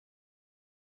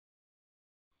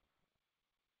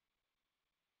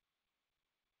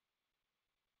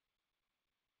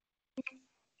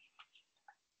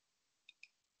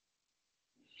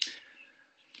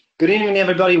Good evening,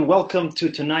 everybody. Welcome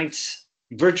to tonight's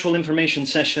virtual information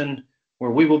session where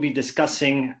we will be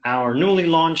discussing our newly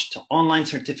launched online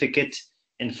certificate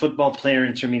in football player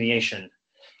intermediation.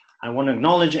 I want to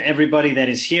acknowledge everybody that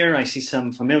is here. I see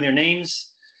some familiar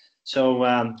names.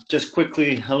 So just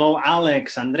quickly, hello,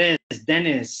 Alex, Andres,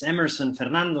 Dennis, Emerson,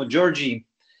 Fernando, Georgie,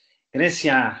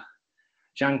 Grecia,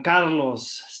 Giancarlos,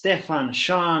 Stefan,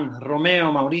 Sean,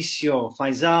 Romeo, Mauricio,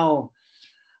 Faisal,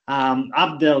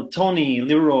 Abdel, Tony,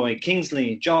 Leroy,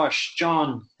 Kingsley, Josh,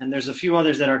 John, and there's a few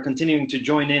others that are continuing to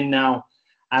join in now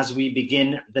as we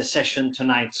begin the session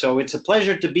tonight. So it's a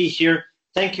pleasure to be here.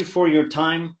 Thank you for your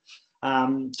time.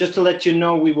 Just to let you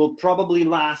know, we will probably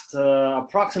last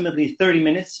approximately 30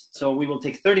 minutes. So we will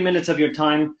take 30 minutes of your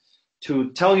time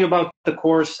to tell you about the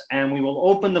course, and we will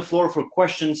open the floor for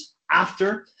questions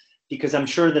after, because I'm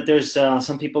sure that there's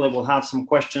some people that will have some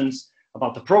questions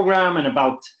about the program and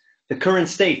about the current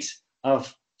state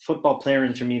of football player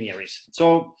intermediaries.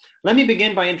 So let me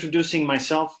begin by introducing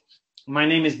myself. My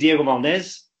name is Diego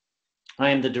Valdez. I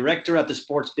am the director at the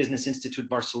Sports Business Institute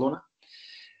Barcelona.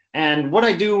 And what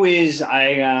I do is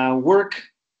I work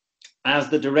as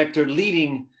the director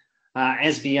leading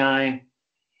SBI,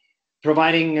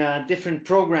 providing different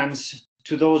programs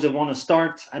to those that want to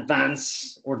start,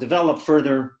 advance, or develop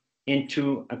further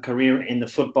into a career in the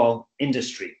football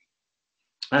industry.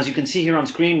 As you can see here on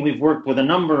screen, we've worked with a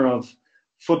number of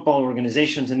football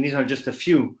organizations, and these are just a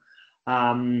few.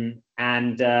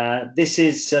 This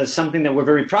is something that we're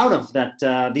very proud of, that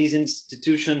these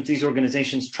institutions, these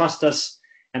organizations trust us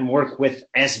and work with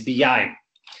SBI.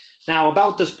 Now,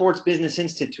 about the Sports Business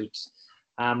Institute.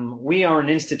 We are an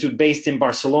institute based in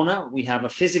Barcelona. We have a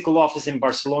physical office in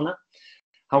Barcelona.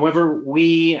 However,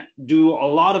 we do a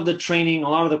lot of the training, a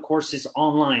lot of the courses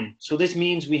online. So this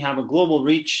means we have a global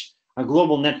reach, a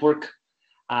global network.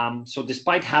 So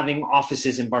despite having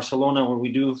offices in Barcelona where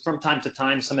we do from time to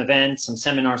time some events, some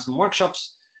seminars, some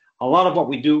workshops, a lot of what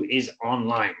we do is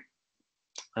online.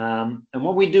 And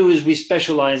what we do is we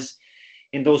specialize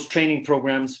in those training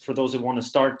programs for those that want to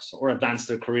start or advance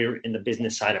their career in the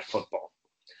business side of football.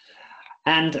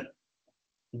 And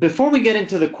before we get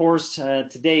into the course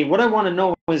today, what I want to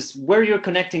know is where you're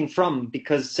connecting from,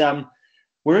 because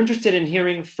we're interested in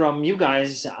hearing from you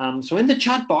guys. So in the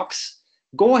chat box,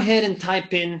 go ahead and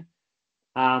type in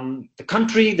the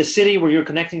country, the city where you're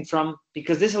connecting from,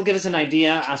 because this will give us an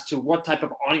idea as to what type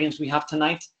of audience we have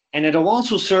tonight. And it'll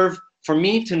also serve for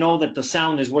me to know that the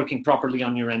sound is working properly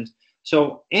on your end.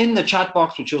 So in the chat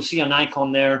box, which you'll see an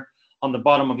icon there on the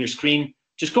bottom of your screen,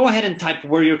 just go ahead and type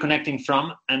where you're connecting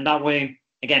from. And that way,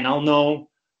 again, I'll know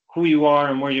who you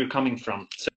are and where you're coming from.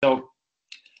 So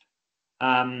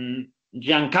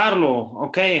Giancarlo,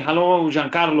 okay, hello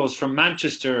Giancarlo's from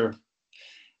Manchester.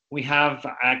 We have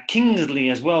Kingsley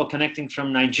as well, connecting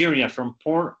from Nigeria, from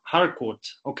Port Harcourt.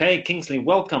 Okay, Kingsley,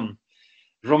 welcome.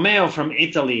 Romeo from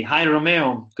Italy, hi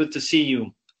Romeo, good to see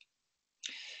you.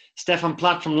 Stefan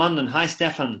Platt from London, hi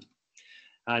Stefan.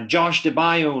 Josh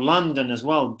DeBayo, London as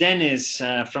well. Dennis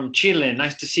from Chile,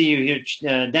 nice to see you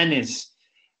here, Dennis.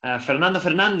 Fernando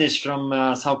Fernandez from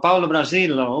Sao Paulo,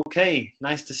 Brazil, okay,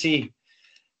 nice to see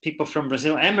people from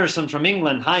Brazil. Emerson from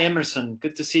England. Hi, Emerson.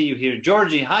 Good to see you here.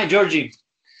 Georgie. Hi, Georgie.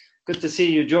 Good to see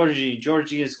you, Georgie.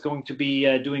 Georgie is going to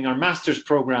be doing our master's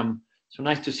program. So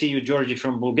nice to see you, Georgie,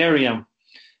 from Bulgaria.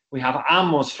 We have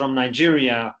Amos from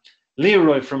Nigeria.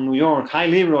 Leroy from New York. Hi,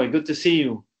 Leroy. Good to see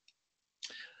you.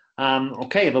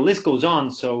 Okay, the list goes on.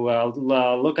 So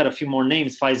I'll look at a few more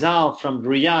names. Faisal from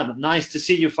Riyadh. Nice to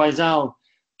see you, Faisal.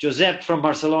 Josep from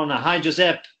Barcelona. Hi,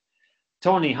 Josep.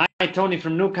 Tony. Hi, Tony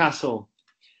from Newcastle.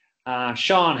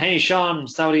 Sean, hey Sean,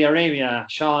 Saudi Arabia.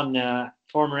 Sean,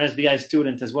 former SBI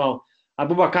student as well.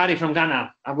 Abubakari from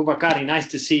Ghana. Abubakari, nice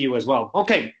to see you as well.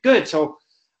 Okay, good. So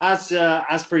as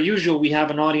per usual, we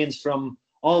have an audience from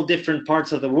all different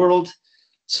parts of the world.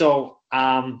 So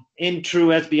in true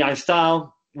SBI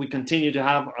style, we continue to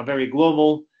have a very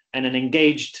global and an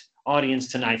engaged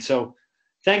audience tonight. So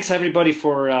thanks everybody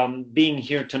for being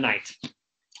here tonight.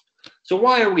 So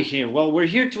why are we here? Well, we're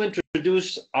here to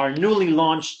introduce our newly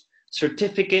launched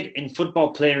certificate in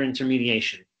football player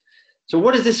intermediation. So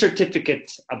what is this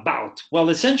certificate about? Well,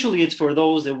 essentially it's for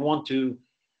those that want to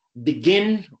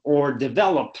begin or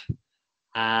develop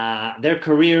their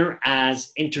career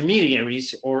as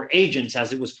intermediaries or agents,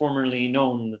 as it was formerly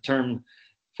known, the term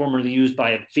formerly used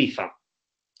by FIFA.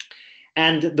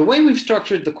 And the way we've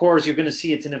structured the course, you're going to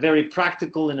see it's in a very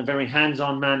practical and a very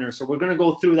hands-on manner. So we're going to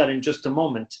go through that in just a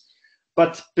moment.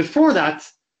 But before that,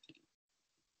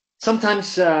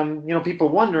 sometimes people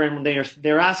wonder, and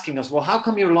they're asking us, well, how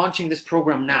come you're launching this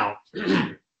program now?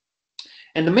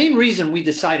 And the main reason we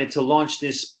decided to launch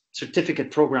this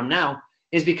certificate program now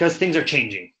is because things are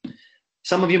changing.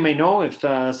 Some of you may know, if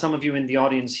some of you in the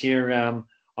audience here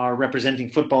are representing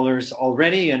footballers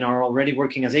already and are already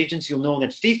working as agents, you'll know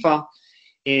that FIFA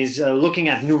is looking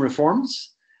at new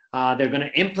reforms. They're going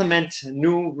to implement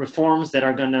new reforms that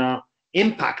are going to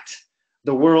impact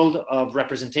the world of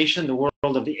representation, the world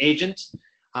of the agent.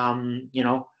 You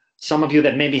know, some of you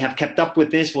that maybe have kept up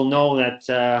with this will know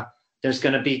that there's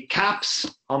going to be caps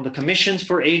on the commissions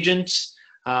for agents.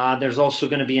 There's also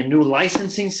going to be a new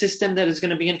licensing system that is going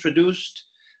to be introduced.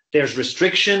 There's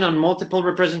restriction on multiple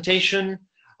representation,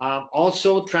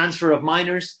 also transfer of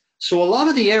minors. So a lot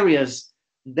of the areas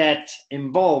that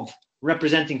involve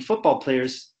representing football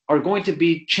players are going to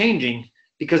be changing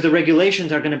because the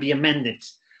regulations are going to be amended.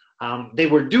 They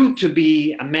were due to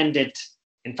be amended,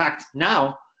 in fact,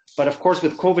 now, but of course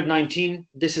with COVID-19,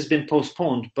 this has been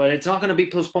postponed, but it's not going to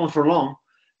be postponed for long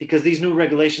because these new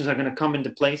regulations are going to come into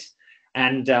place.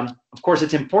 And of course,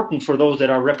 it's important for those that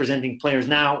are representing players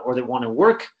now or that want to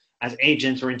work as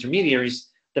agents or intermediaries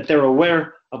that they're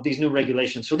aware of these new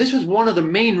regulations. So this was one of the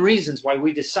main reasons why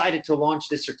we decided to launch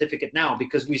this certificate now,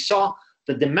 because we saw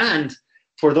the demand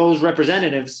for those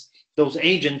representatives, those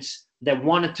agents that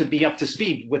wanted to be up to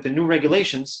speed with the new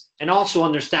regulations and also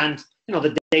understand, you know,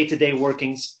 the day-to-day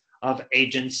workings of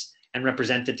agents and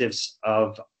representatives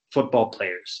of football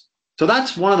players. So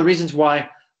that's one of the reasons why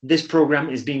this program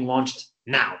is being launched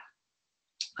now.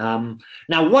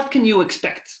 Now, what can you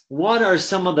expect? What are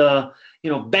some of the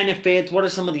benefits? What are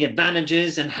some of the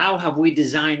advantages? And how have we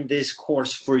designed this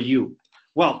course for you?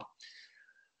 Well,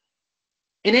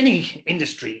 in any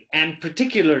industry, and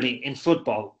particularly in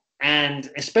football,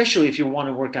 and especially if you want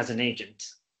to work as an agent,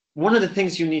 one of the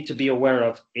things you need to be aware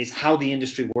of is how the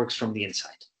industry works from the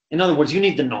inside. In other words, you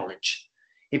need the knowledge.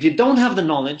 If you don't have the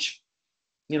knowledge,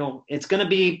 it's going to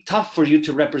be tough for you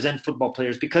to represent football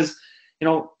players because,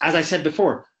 as I said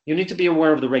before, you need to be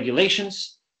aware of the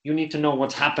regulations. You need to know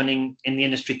what's happening in the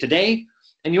industry today.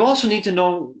 And you also need to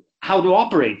know how to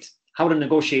operate, how to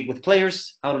negotiate with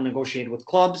players, how to negotiate with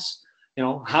clubs,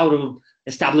 how to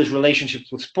establish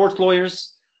relationships with sports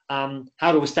lawyers,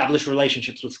 how to establish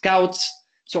relationships with scouts.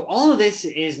 So all of this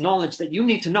is knowledge that you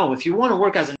need to know. If you want to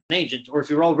work as an agent, or if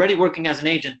you're already working as an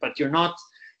agent, but you're not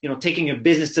taking your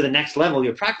business to the next level,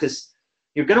 your practice,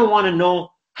 you're going to want to know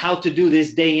how to do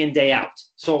this day in, day out.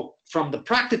 So from the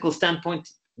practical standpoint,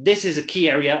 this is a key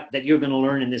area that you're going to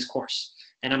learn in this course.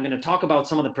 And I'm going to talk about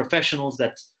some of the professionals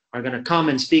that are going to come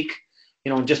and speak,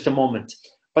 in just a moment.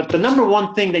 But the number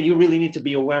one thing that you really need to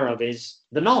be aware of is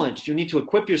the knowledge. You need to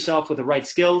equip yourself with the right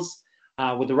skills,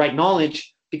 with the right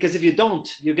knowledge, because if you don't,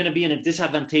 you're going to be in a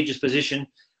disadvantageous position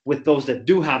with those that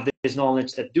do have this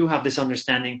knowledge, that do have this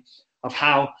understanding of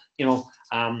how the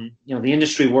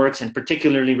industry works, and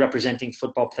particularly representing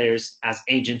football players as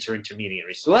agents or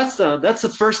intermediaries. So that's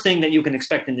the first thing that you can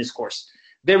expect in this course.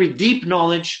 Very deep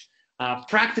knowledge,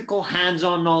 practical,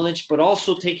 hands-on knowledge, but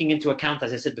also taking into account,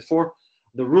 as I said before,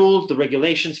 the rules, the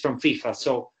regulations from FIFA.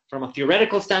 So from a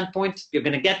theoretical standpoint, you're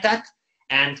going to get that,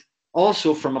 and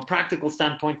also from a practical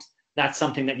standpoint, that's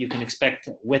something that you can expect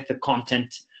with the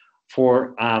content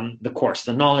for the course,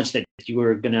 the knowledge that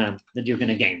you're gonna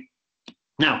gain.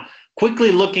 Now,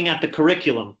 quickly looking at the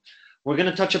curriculum, we're going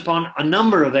to touch upon a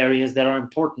number of areas that are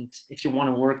important if you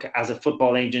want to work as a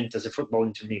football agent, as a football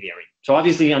intermediary. So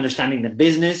obviously understanding the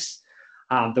business,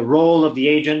 the role of the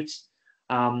agent,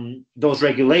 those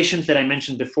regulations that I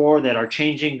mentioned before that are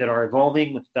changing, that are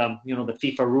evolving with the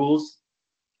FIFA rules.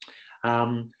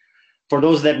 For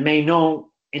those that may know,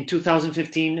 in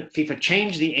 2015, FIFA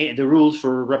changed the rules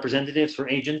for representatives, for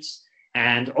agents,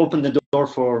 and opened the door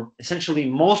for essentially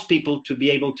most people to be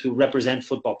able to represent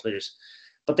football players.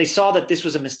 But they saw that this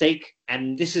was a mistake,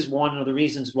 and this is one of the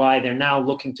reasons why they're now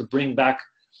looking to bring back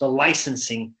the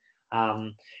licensing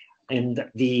and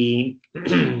the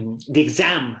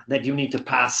exam that you need to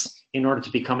pass in order to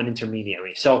become an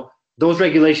intermediary. So those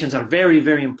regulations are very,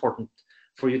 very important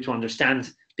for you to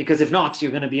understand, because if not,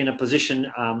 you're going to be in a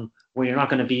position where you're not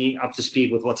going to be up to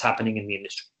speed with what's happening in the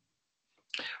industry.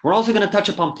 We're also going to touch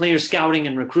upon player scouting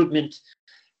and recruitment,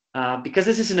 because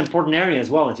this is an important area as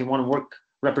well. If you want to work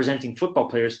representing football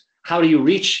players, how do you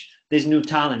reach this new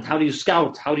talent? How do you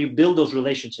scout? How do you build those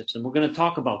relationships? And we're going to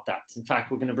talk about that. In fact,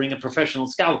 we're going to bring a professional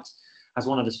scout as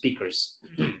one of the speakers.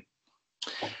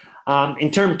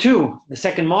 In term 2, the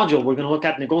second module, we're going to look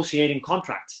at negotiating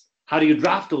contracts. How do you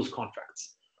draft those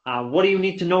contracts? What do you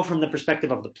need to know from the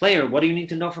perspective of the player? What do you need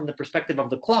to know from the perspective of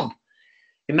the club?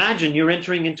 Imagine you're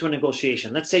entering into a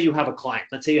negotiation. Let's say you have a client.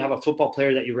 Let's say you have a football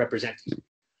player that you represent,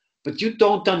 but you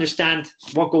don't understand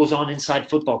what goes on inside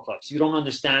football clubs. You don't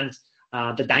understand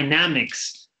the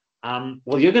dynamics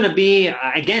well, you're going to be,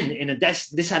 again, in a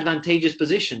disadvantageous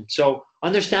position. So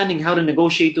understanding how to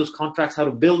negotiate those contracts, how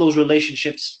to build those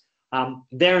relationships,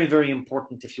 very, very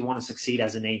important if you want to succeed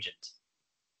as an agent.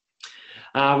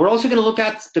 We're also going to look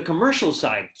at the commercial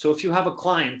side. So if you have a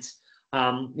client,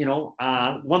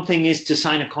 one thing is to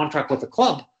sign a contract with a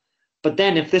club, but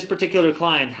then if this particular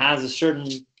client has a certain,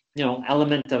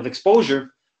 element of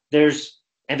exposure, there's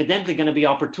evidently going to be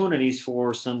opportunities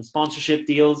for some sponsorship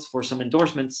deals, for some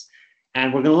endorsements,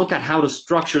 and we're going to look at how to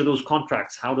structure those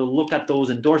contracts, how to look at those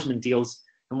endorsement deals,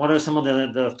 and what are some of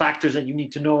the factors that you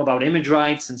need to know about image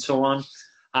rights and so on.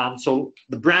 So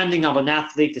the branding of an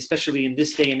athlete, especially in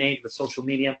this day and age with social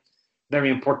media, very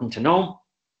important to know.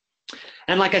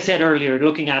 And like I said earlier,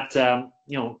 looking at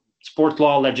sport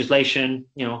law legislation,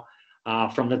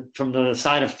 from the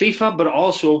side of FIFA, but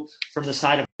also from the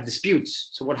side of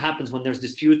disputes. So what happens when there's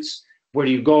disputes? Where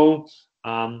do you go?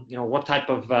 What type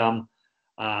of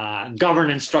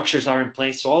governance structures are in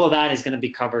place? So all of that is going to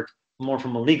be covered more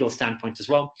from a legal standpoint as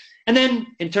well. And then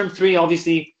in term 3,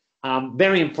 obviously,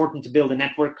 very important to build a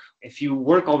network. If you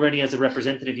work already as a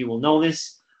representative, you will know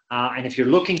this. And if you're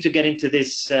looking to get into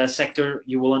this sector,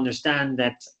 you will understand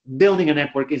that building a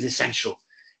network is essential,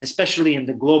 especially in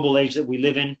the global age that we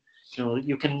live in.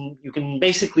 You can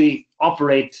basically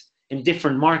operate in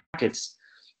different markets,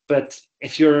 but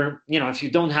if you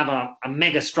don't have a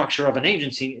mega structure of an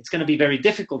agency, it's going to be very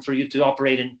difficult for you to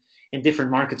operate in different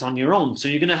markets on your own. So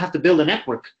you're going to have to build a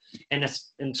network, and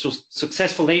so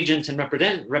successful agents and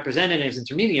representatives,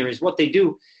 intermediaries, what they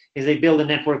do is they build a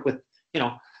network with,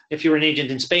 if you're an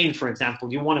agent in Spain, for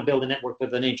example, you want to build a network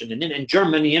with an agent in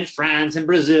Germany, in France, in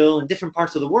Brazil, in different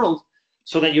parts of the world,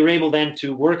 so that you're able then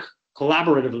to work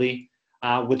collaboratively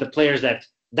with the players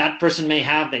that person may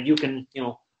have, that you can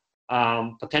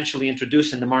potentially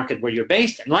introduce in the market where you're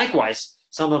based, and likewise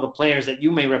some of the players that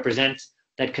you may represent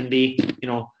that can be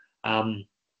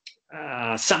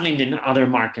signed in other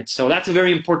markets. So that's a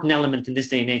very important element in this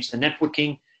day and age, the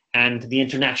networking and the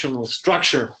international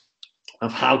structure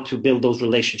of how to build those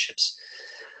relationships.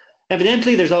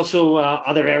 Evidently, there's also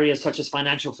other areas such as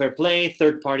financial fair play,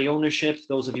 third-party ownership.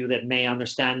 Those of you that may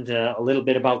understand a little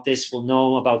bit about this will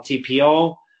know about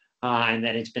TPO and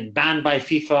that it's been banned by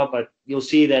FIFA, but you'll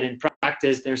see that in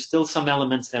practice, there's still some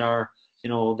elements that are,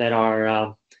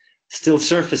 still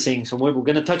surfacing. So we're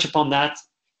going to touch upon that.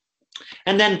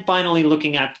 And then finally,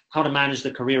 looking at how to manage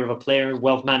the career of a player,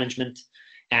 wealth management,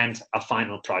 and a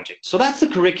final project. So that's the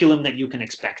curriculum that you can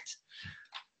expect.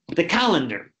 The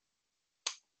calendar.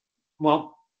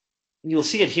 Well, you'll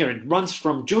see it here. It runs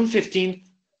from June 15th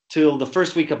till the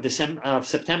first week of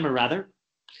September, rather.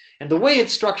 And the way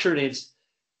it's structured is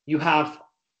you have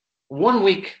 1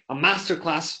 week a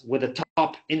masterclass with a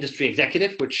top industry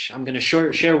executive, which I'm going to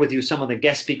share with you some of the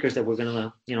guest speakers that we're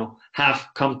going to, have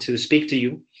come to speak to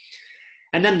you.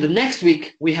 And then the next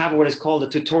week we have what is called a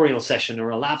tutorial session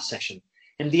or a lab session.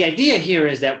 And the idea here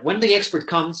is that when the expert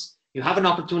comes, you have an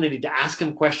opportunity to ask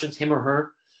him questions, him or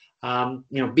her.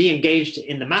 Be engaged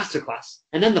in the masterclass.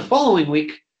 And then the following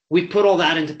week, we put all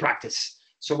that into practice.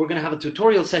 So we're going to have a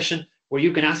tutorial session where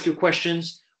you can ask your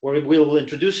questions, where we'll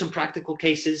introduce some practical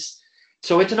cases.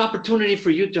 So it's an opportunity for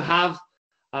you to have,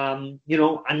 a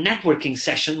networking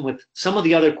session with some of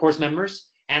the other course members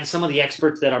and some of the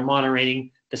experts that are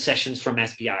moderating the sessions from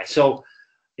SBI. So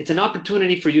it's an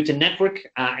opportunity for you to network,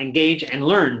 engage, and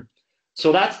learn.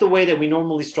 So that's the way that we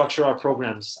normally structure our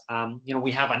programs.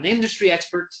 We have an industry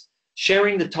expert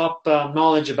sharing the top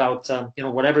knowledge about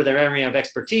whatever their area of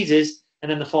expertise is,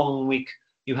 and then the following week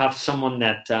you have someone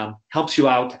that helps you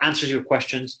out, answers your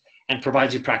questions, and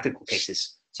provides you practical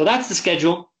cases. So that's the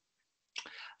schedule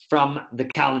from the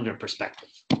calendar perspective.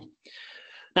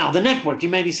 Now, the network, you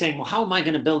may be saying, well, how am I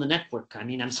going to build a network? I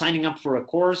mean, I'm signing up for a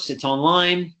course, it's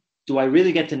online. Do I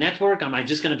really get to network? Am I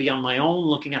just going to be on my own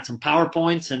looking at some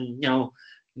PowerPoints and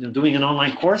doing an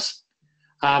online course?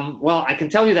 Well, I can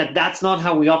tell you that that's not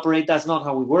how we operate. That's not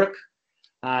how we work.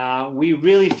 We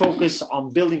really focus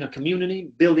on building a community,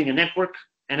 building a network,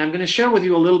 and I'm going to share with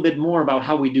you a little bit more about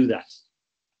how we do that.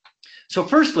 So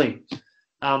firstly,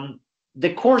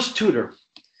 the course tutor.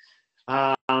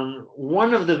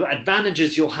 One of the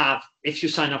advantages you'll have if you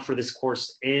sign up for this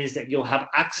course is that you'll have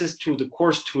access to the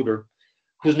course tutor,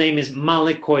 whose name is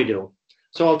Male Koido.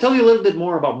 So I'll tell you a little bit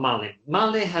more about Male.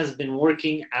 Male has been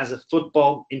working as a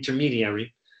football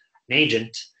intermediary, an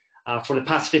agent, for the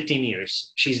past 15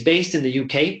 years. She's based in the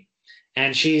UK,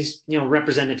 and she's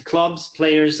represented clubs,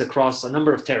 players across a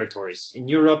number of territories in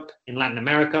Europe, in Latin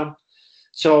America.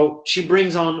 So she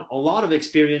brings on a lot of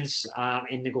experience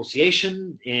in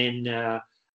negotiation, in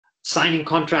signing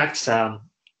contracts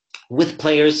with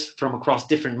players from across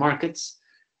different markets.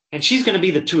 and she's going to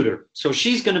be the tutor. So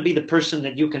she's going to be the person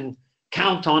that you can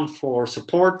count on for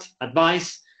support,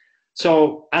 advice.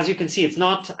 So as you can see, it's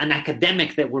not an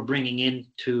academic that we're bringing in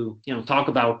to, talk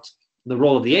about the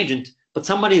role of the agent, but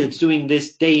somebody that's doing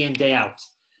this day in, day out.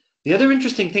 The other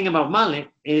interesting thing about Male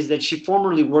is that she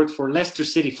formerly worked for Leicester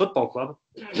City Football Club,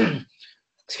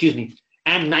 excuse me,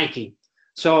 and Nike.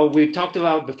 So we talked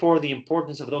about before the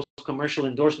importance of those commercial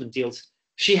endorsement deals.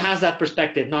 She has that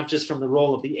perspective, not just from the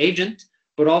role of the agent,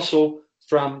 but also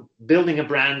from building a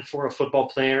brand for a football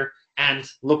player and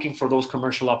looking for those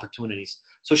commercial opportunities.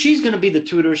 So she's going to be the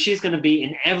tutor. She's going to be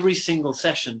in every single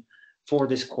session for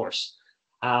this course.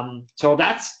 So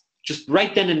that's just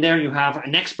right then and there. You have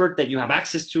an expert that you have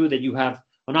access to, that you have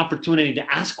an opportunity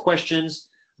to ask questions,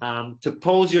 to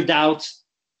pose your doubts,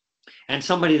 and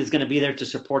somebody that's going to be there to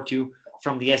support you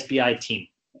from the SBI team.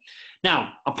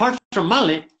 Now, apart from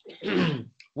Male,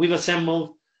 we've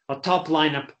assembled a top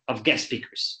lineup of guest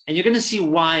speakers. And you're going to see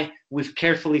why we've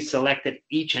carefully selected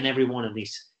each and every one of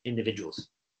these individuals.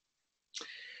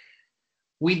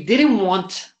 We didn't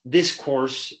want this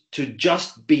course to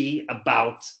just be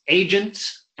about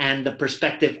agents and the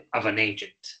perspective of an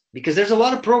agent, because there's a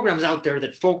lot of programs out there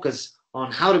that focus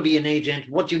on how to be an agent,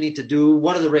 what you need to do,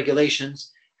 what are the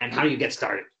regulations, and how you get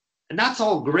started. And that's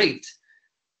all great.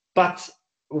 But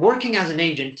working as an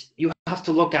agent, you have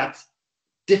to look at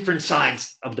different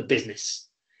sides of the business.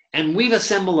 And we've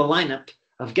assembled a lineup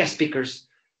of guest speakers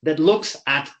that looks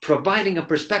at providing a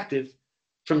perspective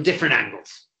from different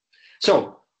angles.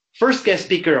 So, first guest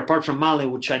speaker, apart from Male,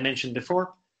 which I mentioned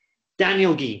before,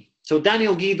 Daniel Guy. So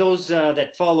Daniel Guy, those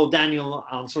that follow Daniel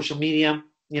on social media,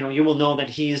 you will know that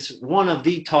he's one of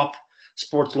the top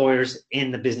sports lawyers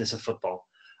in the business of football.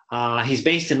 He's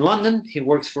based in London. He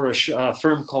works for a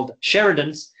firm called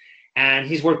Sheridan's, and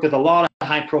he's worked with a lot of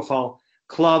high-profile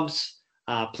clubs,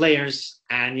 players,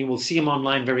 and you will see him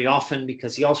online very often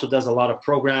because he also does a lot of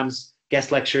programs,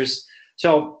 guest lectures.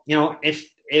 So,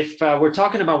 if we're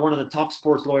talking about one of the top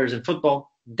sports lawyers in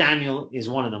football, Daniel is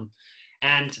one of them.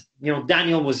 And,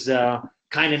 Daniel was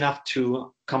kind enough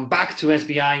to come back to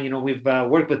SBI. We've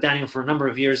worked with Daniel for a number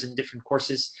of years in different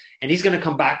courses, and he's going to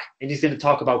come back and he's going to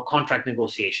talk about contract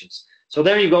negotiations. So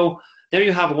there you go. There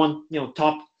you have one,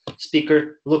 top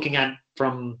speaker looking at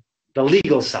from the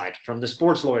legal side, from the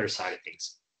sports lawyer side of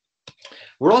things.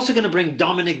 We're also going to bring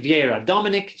Dominic Vieira.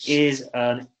 Dominic is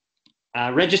a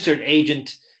registered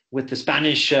agent with the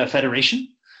Spanish Federation.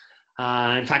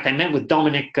 In fact, I met with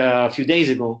Dominic a few days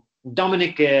ago.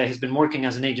 Dominic has been working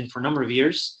as an agent for a number of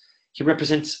years. He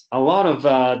represents a lot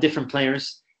of different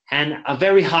players and a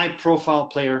very high-profile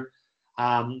player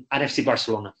at FC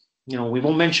Barcelona. We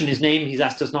won't mention his name. He's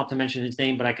asked us not to mention his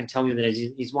name, but I can tell you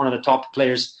that he's one of the top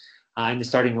players in the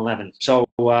starting 11. So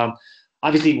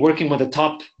obviously working with a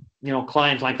top,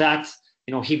 client like that,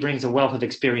 he brings a wealth of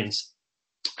experience.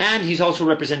 And he's also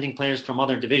representing players from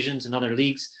other divisions and other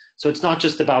leagues. So it's not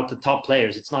just about the top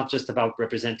players. It's not just about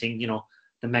representing,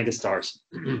 the megastars.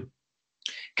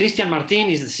 Christian Martin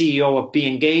is the CEO of Be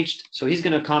Engaged. So he's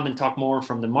going to come and talk more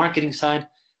from the marketing side,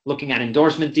 looking at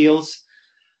endorsement deals.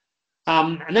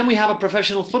 And then we have a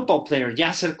professional football player,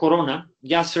 Yasser Corona.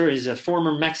 Yasser is a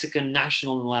former Mexican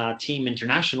national team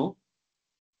international.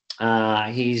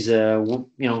 He's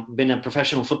been a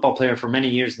professional football player for many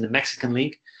years in the Mexican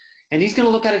league. And he's going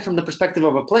to look at it from the perspective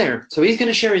of a player. So he's going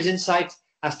to share his insights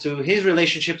as to his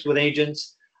relationships with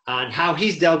agents and how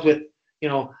he's dealt with,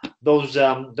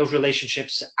 those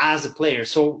relationships as a player.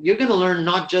 So you're going to learn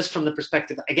not just from the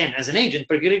perspective, again, as an agent,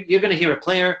 but you're going to hear a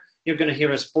player, you're going to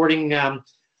hear a sporting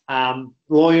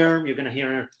lawyer, you're going to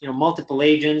hear, multiple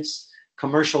agents,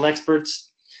 commercial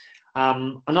experts.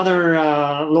 Another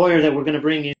lawyer that we're going to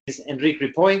bring is Enrique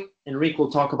Ripoll. Enrique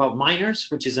will talk about minors,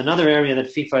 which is another area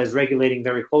that FIFA is regulating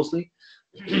very closely.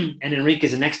 And Enrique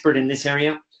is an expert in this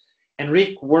area.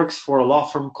 Enrique works for a law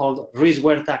firm called Ruiz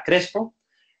Huerta Crespo.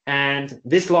 And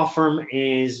this law firm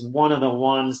is one of the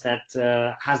ones that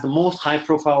has the most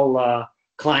high-profile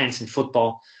clients in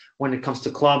football when it comes to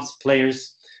clubs,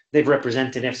 players. They've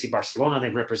represented FC Barcelona.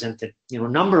 They've represented, a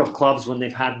number of clubs when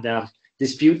they've had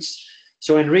disputes.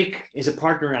 So Enrique is a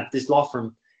partner at this law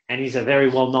firm, and he's a very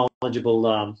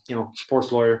well-knowledgeable,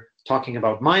 sports lawyer talking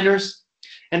about minors.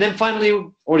 And then finally,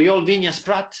 Oriol Viñas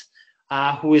Prat,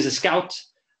 who is a scout,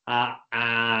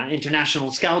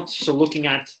 international scout. So looking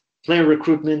at player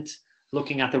recruitment,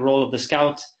 looking at the role of the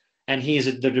scout, and he is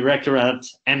the director at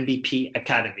MVP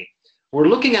Academy. We're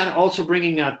looking at also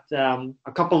bringing out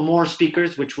a couple more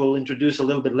speakers, which we'll introduce a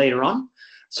little bit later on.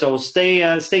 So stay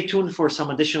tuned for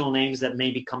some additional names that may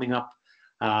be coming up,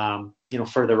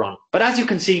 further on. But as you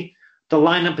can see, the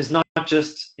lineup is not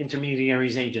just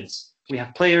intermediaries, agents. we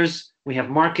have players, we have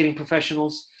marketing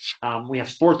professionals, we have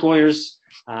sport lawyers,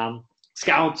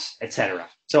 scouts, etc.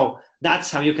 So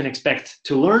that's how you can expect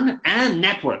to learn and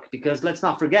network, because let's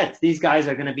not forget, these guys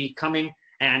are going to be coming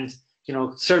and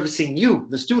servicing you,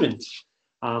 the student.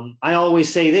 I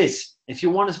always say this: if you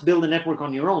want to build a network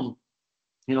on your own,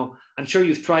 I'm sure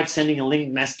you've tried sending a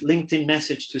LinkedIn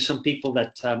message to some people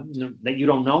that that you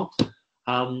don't know,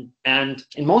 and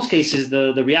in most cases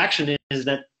the reaction is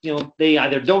that they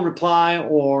either don't reply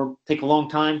or take a long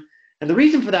time, and the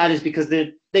reason for that is because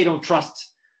they don't trust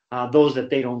those that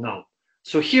they don't know.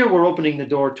 So here we're opening the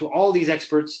door to all these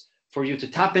experts for you to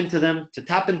tap into them, to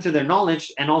tap into their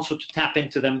knowledge, and also to tap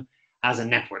into them as a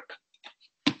network.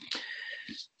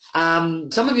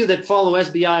 Some of you that follow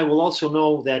SBI will also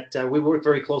know that we work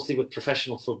very closely with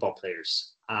professional football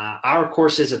players. Our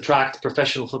courses attract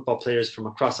professional football players from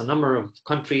across a number of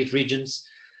countries, regions,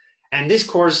 and this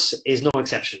course is no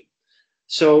exception.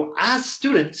 So as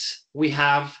students, we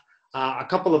have a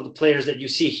couple of the players that you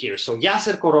see here. So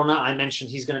Yasser Corona, I mentioned,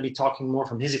 he's going to be talking more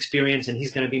from his experience, and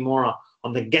he's going to be more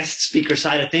on the guest speaker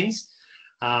side of things,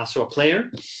 so a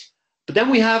player. But then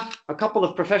we have a couple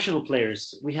of professional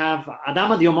players. We have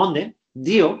Adama Diomonde,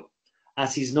 Dio,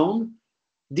 as he's known.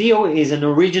 Dio is a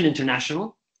Norwegian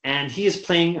international, and he is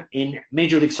playing in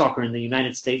Major League Soccer in the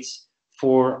United States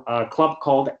for a club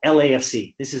called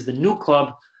LAFC. This is the new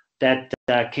club that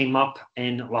came up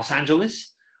in Los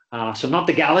Angeles. So not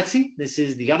the Galaxy, this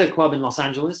is the other club in Los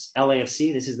Angeles,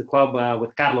 LAFC. This is the club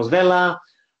with Carlos Vela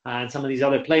and some of these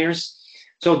other players.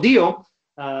 So Dio,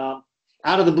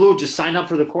 out of the blue, just signed up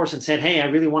for the course and said, hey, I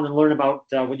really want to learn about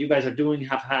what you guys are doing.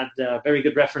 Have had very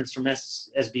good reference from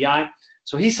SBI.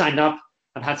 So he signed up.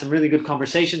 I've had some really good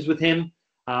conversations with him.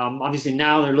 Obviously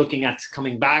now they're looking at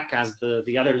coming back, as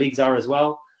the other leagues are as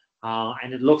well.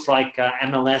 And it looks like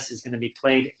MLS is going to be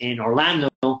played in Orlando,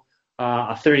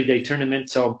 a 30-day tournament.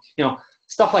 So,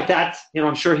 stuff like that,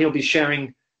 I'm sure he'll be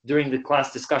sharing during the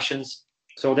class discussions.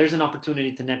 So there's an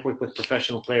opportunity to network with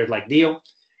professional players like Dio.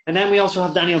 And then we also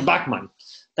have Daniel Bachmann.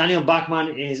 Daniel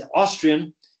Bachmann is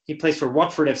Austrian. He plays for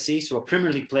Watford FC, so a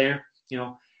Premier League player,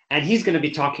 and he's going to be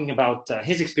talking about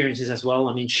his experiences as well.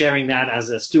 I mean, sharing that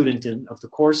as a student of the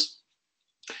course.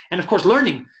 And of course,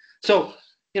 learning. So,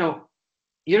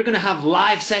 you're going to have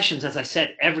live sessions, as I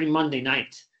said, every Monday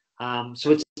night. So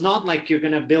it's not like you're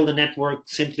going to build a network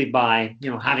simply by,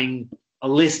 having a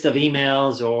list of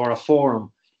emails or a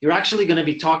forum. You're actually going to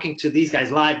be talking to these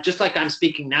guys live, just like I'm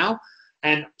speaking now.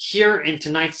 And here in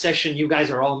tonight's session, you guys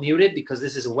are all muted because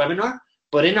this is a webinar.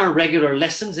 But in our regular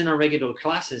lessons, in our regular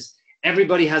classes,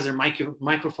 everybody has their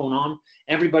microphone on.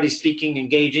 Everybody's speaking,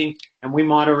 engaging, and we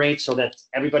moderate so that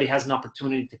everybody has an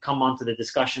opportunity to come onto the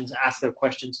discussions, ask their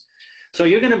questions. So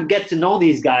you're going to get to know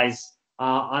these guys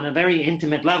on a very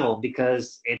intimate level,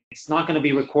 because it's not going to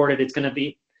be recorded. It's going to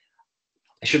be,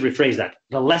 I should rephrase that.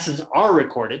 The lessons are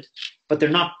recorded, but they're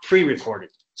not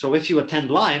pre-recorded. So if you attend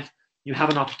live, you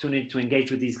have an opportunity to engage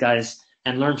with these guys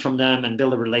and learn from them and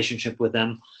build a relationship with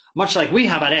them, much like we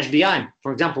have at SBI.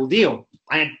 For example, Dio,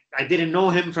 I didn't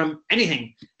know him from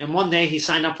anything, and one day he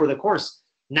signed up for the course.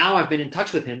 Now I've been in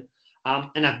touch with him,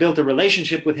 and I've built a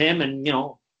relationship with him, and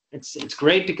it's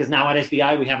great because now at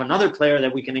SBI we have another player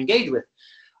that we can engage with.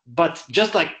 But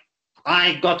just like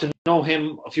I got to know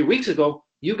him a few weeks ago,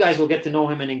 you guys will get to know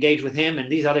him and engage with him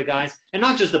and these other guys, and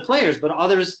not just the players, but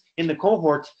others in the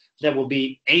cohort that will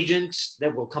be agents,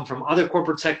 that will come from other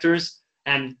corporate sectors,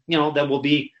 and that will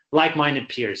be like-minded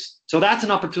peers. So that's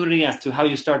an opportunity as to how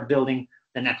you start building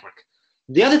the network.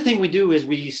 The other thing we do is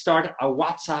we start a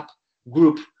WhatsApp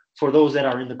group for those that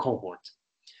are in the cohort.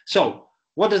 So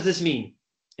what does this mean?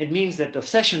 It means that the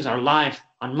sessions are live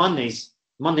on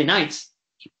Monday nights,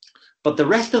 but the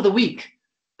rest of the week,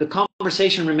 the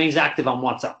conversation remains active on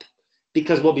WhatsApp,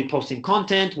 because we'll be posting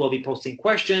content, we'll be posting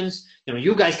questions,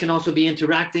 you guys can also be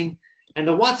interacting, and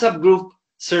the WhatsApp group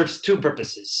serves two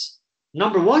purposes.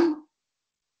 Number one,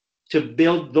 to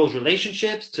build those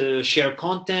relationships, to share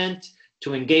content,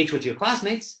 to engage with your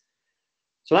classmates.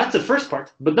 So that's the first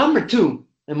part. But number two,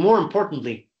 and more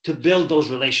importantly, to build those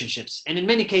relationships. And in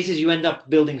many cases, you end up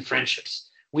building friendships.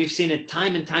 We've seen it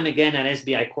time and time again at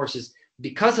SBI courses,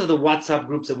 because of the WhatsApp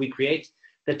groups that we create,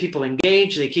 that people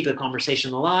engage, they keep the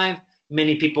conversation alive.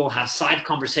 Many people have side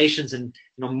conversations and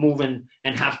move and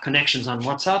have connections on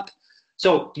WhatsApp.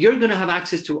 So you're going to have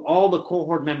access to all the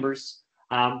cohort members,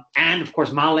 and of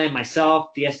course Male,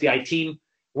 myself, the SBI team.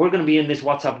 We're going to be in this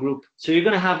WhatsApp group. So you're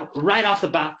going to have right off the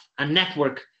bat a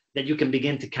network that you can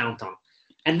begin to count on.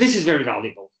 And this is very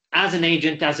valuable. As an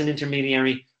agent, as an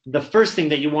intermediary, the first thing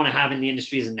that you want to have in the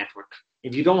industry is a network.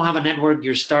 If you don't have a network,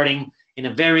 you're starting in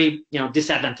a very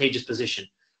disadvantageous position.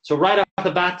 So right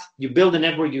the bat, you build a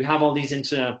network, you have all these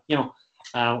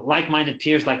like-minded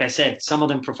peers, like I said, some of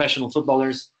them professional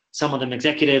footballers, some of them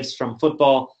executives from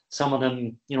football, some of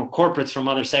them, corporates from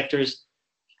other sectors.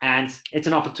 And it's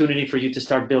an opportunity for you to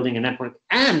start building a network.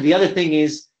 And the other thing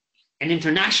is an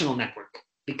international network,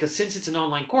 because since it's an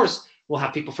online course, we'll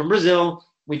have people from Brazil.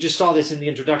 We just saw this in the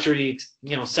introductory,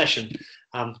 session.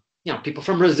 People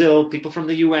from Brazil, people from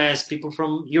the US, people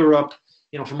from Europe,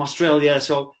 from Australia.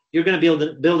 So you're going to be able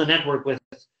to build a network with,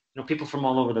 people from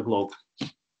all over the globe.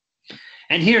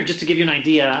 And here, just to give you an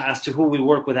idea as to who we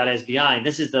work with at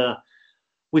SBI,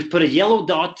 we've put a yellow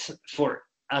dot for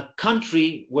a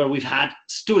country where we've had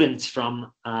students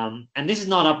from, and this is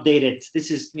not updated.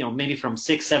 This is, maybe from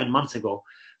 6-7 months ago.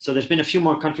 So there's been a few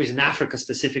more countries in Africa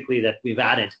specifically that we've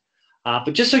added.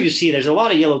 But just so you see, there's a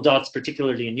lot of yellow dots,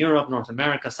 particularly in Europe, North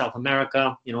America, South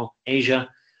America, Asia.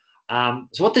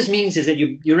 So what this means is that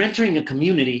you're entering a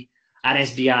community at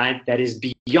SBI that is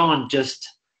beyond just,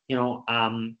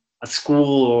 a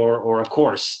school or a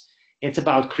course. It's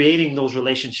about creating those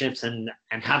relationships and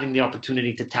having the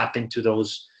opportunity to tap into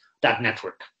that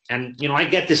network. And, I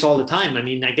get this all the time. I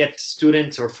mean, I get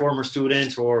students or former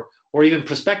students or even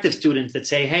prospective students that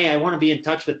say, hey, I want to be in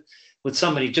touch with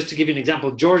somebody. Just to give you an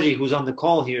example, Georgie, who's on the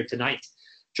call here tonight,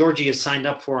 Georgie has signed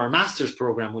up for our master's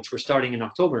program, which we're starting in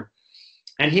October.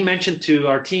 And he mentioned to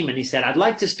our team, and he said, I'd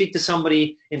like to speak to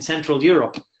somebody in Central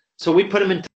Europe. So we put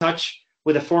him in touch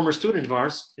with a former student of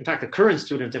ours, in fact, a current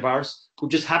student of ours, who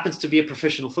just happens to be a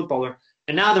professional footballer.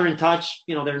 And now they're in touch,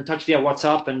 they're in touch via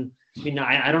WhatsApp. And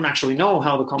I don't actually know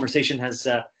how the conversation has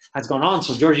gone on.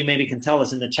 So Georgie maybe can tell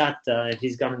us in the chat if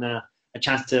he's gotten a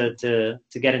chance to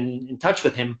get in touch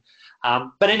with him.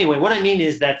 But anyway, what I mean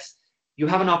is that you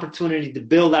have an opportunity to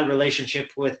build that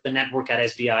relationship with the network at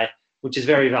SBI, which is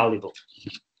very valuable.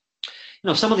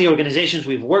 Some of the organizations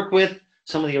we've worked with,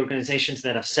 some of the organizations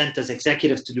that have sent us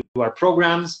executives to do our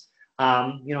programs,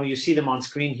 you see them on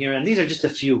screen here, and these are just a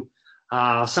few.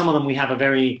 Some of them we have a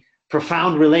very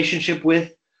profound relationship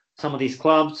with, some of these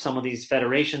clubs, some of these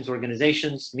federations,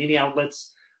 organizations, media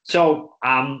outlets. So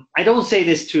I don't say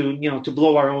this to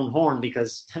blow our own horn,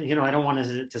 because I don't want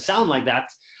it to sound like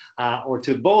that or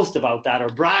to boast about that or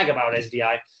brag about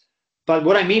SBI. But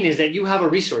what I mean is that you have a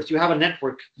resource, you have a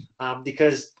network,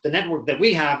 because the network that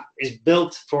we have is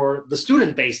built for the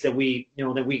student base that we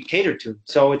cater to.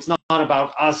 So it's not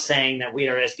about us saying that we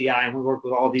are SBI and we work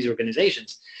with all these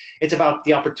organizations. It's about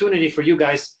the opportunity for you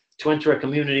guys to enter a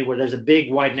community where there's a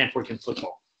big, wide network in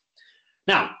football.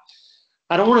 Now,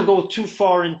 I don't want to go too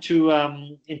far into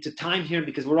time here,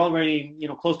 because we're already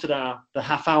close to the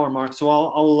half-hour mark. So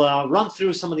I'll run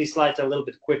through some of these slides a little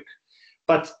bit quick.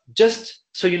 But just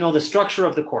so you know the structure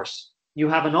of the course, you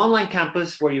have an online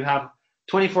campus where you have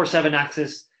 24/7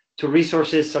 access to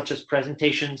resources such as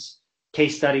presentations,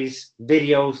 case studies,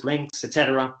 videos, links,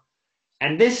 etc.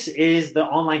 And this is the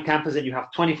online campus that you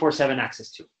have 24/7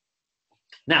 access to.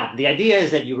 Now, the idea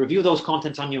is that you review those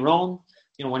contents on your own,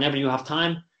 whenever you have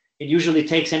time. It usually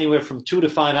takes anywhere from 2 to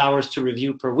 5 hours to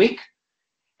review per week.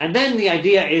 And then the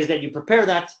idea is that you prepare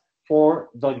that for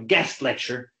the guest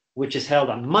lecture, which is held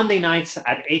on Monday nights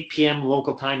at 8 p.m.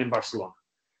 local time in Barcelona.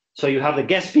 So you have the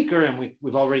guest speaker, and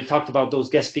we've already talked about those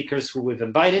guest speakers who we've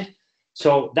invited.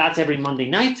 So that's every Monday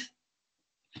night.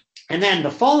 And then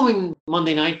the following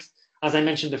Monday night, as I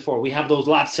mentioned before, we have those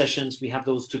lab sessions, we have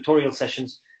those tutorial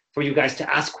sessions for you guys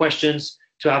to ask questions,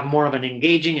 to have more of an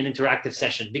engaging and interactive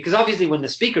session. Because obviously when the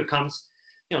speaker comes,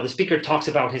 the speaker talks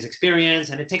about his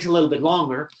experience, and it takes a little bit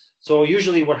longer. So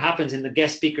usually what happens in the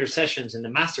guest speaker sessions, in the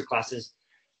master classes,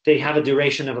 they have a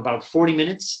duration of about 40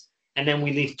 minutes, and then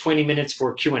we leave 20 minutes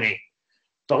for Q&A.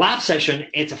 The lab session,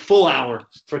 it's a full hour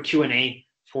for Q&A,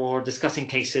 for discussing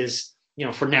cases,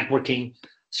 for networking.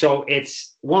 So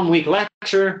it's 1 week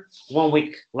lecture, 1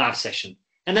 week lab session.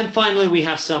 And then finally, we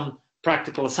have some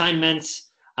practical assignments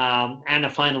and a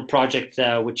final project,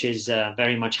 which is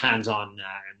very much hands-on.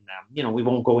 We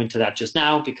won't go into that just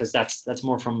now, because that's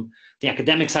more from the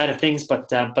academic side of things, but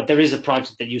there is a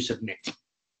project that you submit.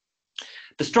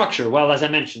 The structure, well, as I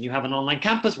mentioned, you have an online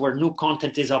campus where new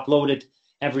content is uploaded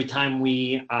every time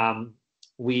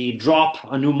we drop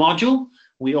a new module.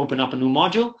 We open up a new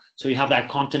module, so you have that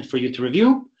content for you to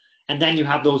review. And then you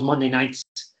have those Monday nights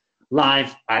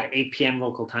live at 8 p.m.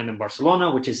 local time in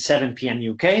Barcelona, which is 7 p.m.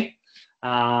 UK.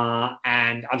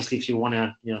 And obviously, if you want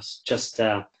to, just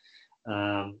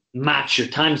match your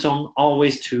time zone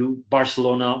always to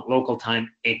Barcelona local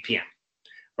time, 8 p.m.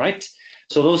 Right?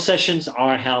 So those sessions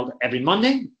are held every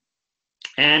Monday.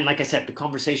 And like I said, the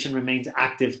conversation remains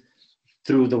active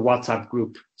through the WhatsApp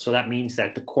group. So that means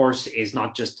that the course is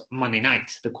not just Monday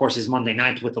night. The course is Monday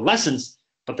night with the lessons,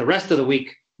 but the rest of the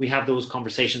week we have those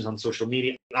conversations on social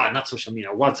media, not social media,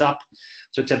 WhatsApp.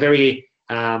 So it's a very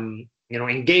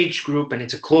engaged group, and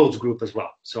it's a closed group as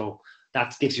well. So that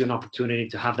gives you an opportunity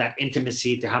to have that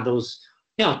intimacy, to have those,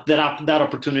 that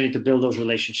opportunity to build those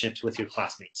relationships with your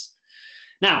classmates.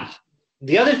 Now,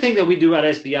 the other thing that we do at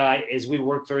SBI is we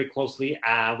work very closely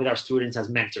with our students as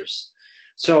mentors.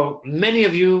 So many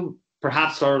of you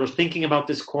perhaps are thinking about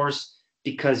this course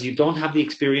because you don't have the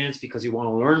experience, because you want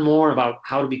to learn more about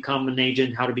how to become an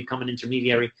agent, how to become an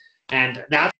intermediary. And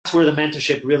that's where the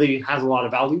mentorship really has a lot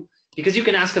of value, because you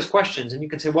can ask us questions and you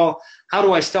can say, well, how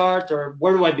do I start, or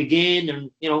where do I begin?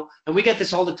 And, and we get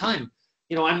this all the time.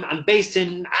 I'm based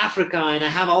in Africa and I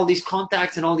have all these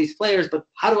contacts and all these players, but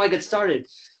how do I get started?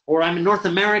 Or I'm in North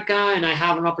America and I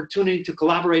have an opportunity to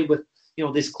collaborate with,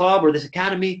 this club or this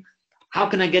academy. How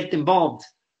can I get involved?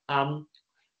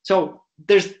 So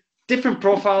there's different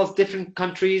profiles, different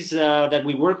countries that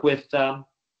we work with.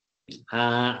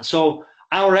 So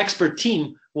our expert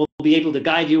team will be able to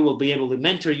guide you, will be able to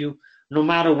mentor you, no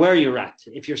matter where you're at.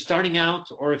 If you're starting out,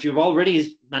 or if you're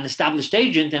already an established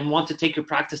agent and want to take your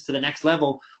practice to the next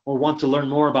level, or want to learn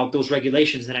more about those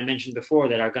regulations that I mentioned before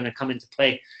that are going to come into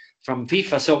play from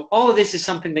FIFA. So all of this is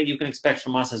something that you can expect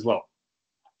from us as well.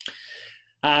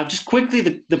 Just quickly,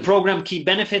 the program key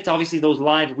benefits, obviously those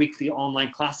live weekly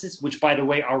online classes, which by the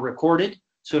way are recorded.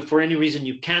 So if for any reason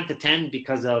you can't attend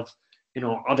because of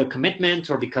other commitments,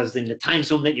 or because in the time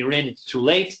zone that you're in it's too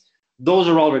late, those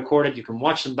are all recorded. You can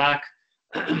watch them back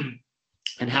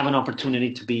and have an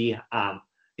opportunity to be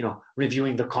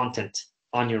reviewing the content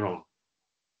on your own.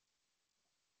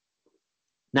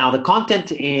 Now the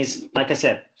content is, like I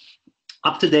said,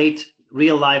 up-to-date,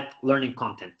 real-life learning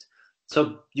content.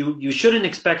 So you shouldn't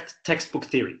expect textbook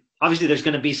theory. Obviously, there's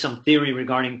going to be some theory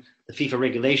regarding the FIFA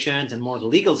regulations and more the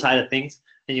legal side of things,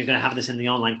 and you're going to have this in the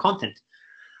online content.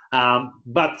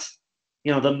 But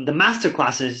the master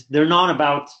classes, they're not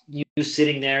about you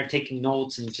sitting there taking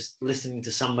notes and just listening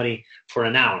to somebody for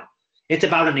an hour. It's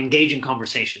about an engaging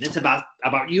conversation. It's about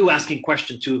you asking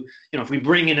questions to, if we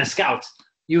bring in a scout,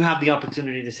 you have the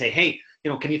opportunity to say, hey,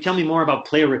 can you tell me more about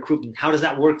player recruitment? How does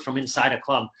that work from inside a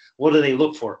club? What do they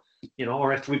look for?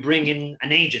 Or if we bring in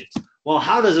an agent, well,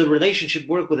 how does a relationship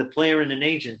work with a player and an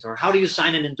agent? Or how do you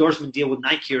sign an endorsement deal with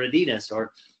Nike or Adidas?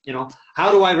 Or,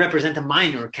 how do I represent a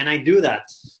minor? Can I do that?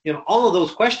 All of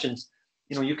those questions,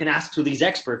 you can ask to these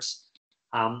experts.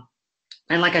 And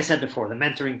like I said before, the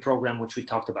mentoring program, which we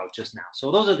talked about just now.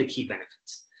 So those are the key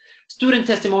benefits. Student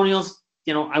testimonials,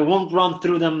 I won't run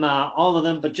through them, all of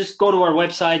them, but just go to our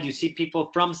website. You see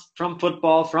people from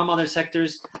football, from other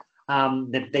sectors,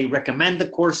 that they recommend the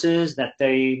courses, that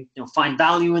they find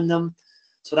value in them.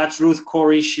 So that's Ruth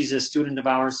Corey. She's a student of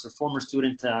ours, a former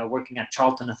student working at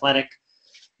Charlton Athletic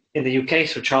in the UK.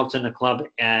 So Charlton, a club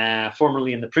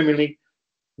formerly in the Premier League,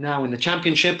 now in the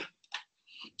Championship.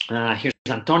 Here's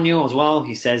Antonio as well.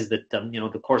 He says that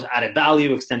the course added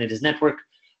value, extended his network.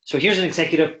 So here's an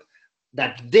executive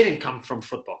that didn't come from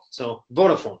football. So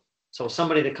Vodafone. So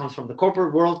somebody that comes from the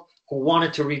corporate world who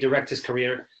wanted to redirect his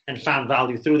career and found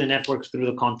value through the networks, through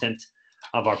the content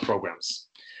of our programs.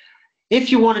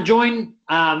 If you want to join,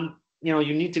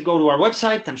 you need to go to our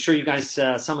website. I'm sure you guys,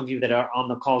 some of you that are on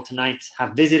the call tonight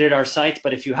have visited our site,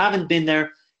 but if you haven't been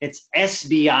there, it's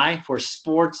SBI for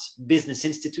Sports Business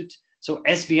Institute. So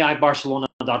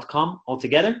sbibarcelona.com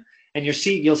altogether. And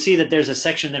you'll see that there's a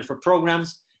section there for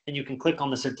programs, and you can click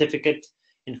on the certificate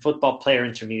in football player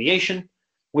intermediation,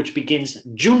 which begins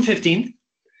June 15th.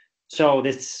 So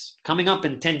that's coming up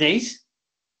in 10 days.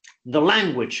 The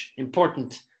language,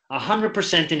 important,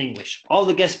 100% in English. All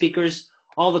the guest speakers,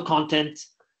 all the content,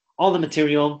 all the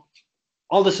material,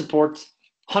 all the support,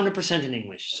 100% in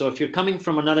English. So if you're coming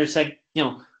from another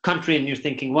country and you're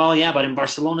thinking, well, yeah, but in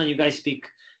Barcelona you guys speak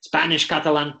Spanish,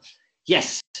 Catalan.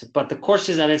 Yes, but the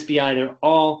courses at SBI, they're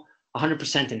all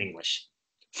 100% in English.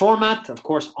 Format, of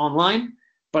course, online,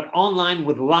 but online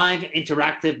with live,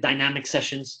 interactive, dynamic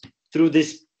sessions through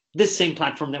this same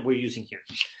platform that we're using here.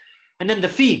 And then the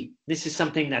fee, this is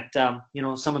something that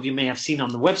some of you may have seen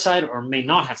on the website or may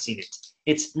not have seen it.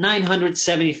 It's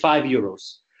 975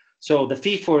 euros. So the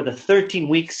fee for the 13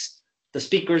 weeks, the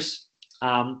speakers,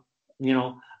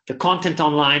 the content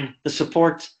online, the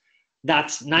support,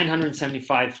 that's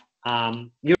 975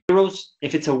 euros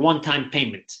if it's a one-time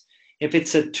payment. If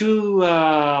it's if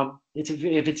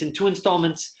it's in 2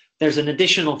 installments, there's an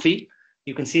additional fee.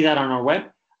 You can see that on our web.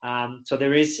 So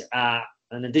there is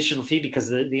an additional fee because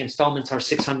the installments are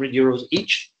 600 euros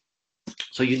each.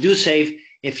 So you do save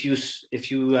if you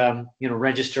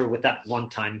register with that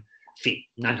one-time fee,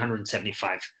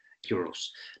 975 euros.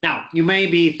 Now, you may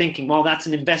be thinking, well, that's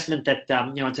an investment that,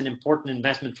 it's an important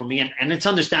investment for me, and it's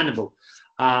understandable.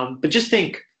 But just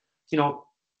think,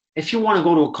 if you want to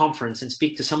go to a conference and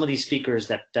speak to some of these speakers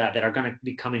that are going to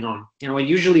be coming on,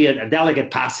 usually a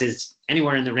delegate pass is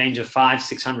anywhere in the range of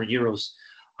 500-600 euros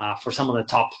for some of the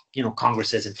top,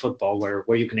 congresses in football,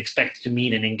 where you can expect to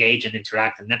meet and engage and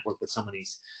interact and network with some of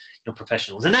these,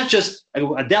 professionals. And that's just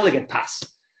a delegate pass.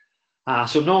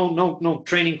 So no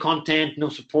training content, no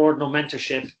support, no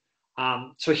mentorship.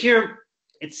 So here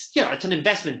it's an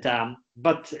investment.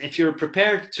 But if you're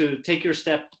prepared to take your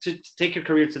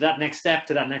career to that next step,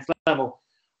 to that next level,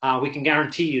 we can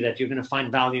guarantee you that you're going to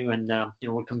find value, and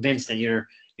we're convinced that you're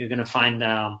going to find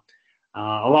a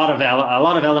lot of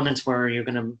elements where you're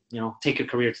going to take your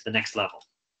career to the next level.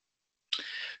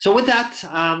 So with that,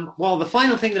 the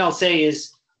final thing that I'll say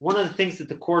is, one of the things that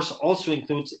the course also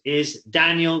includes is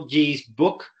Daniel G's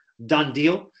book, Done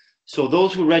Deal. So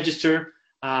those who register,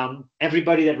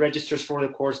 everybody that registers for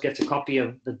the course gets a copy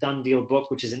of the Done Deal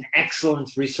book, which is an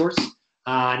excellent resource.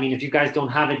 If you guys don't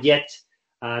have it yet,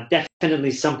 definitely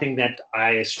something that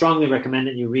I strongly recommend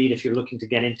that you read if you're looking to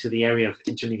get into the area of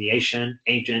intermediation,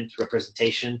 agent,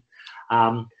 representation.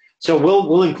 So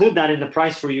we'll include that in the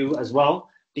price for you as well,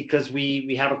 because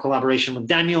we have a collaboration with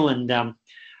Daniel, and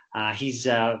he's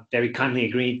very kindly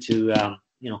agreed to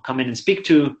come in and speak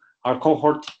to our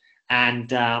cohort. And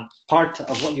part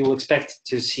of what you'll expect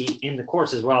to see in the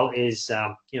course as well is,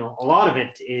 a lot of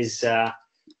it is,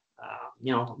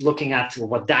 looking at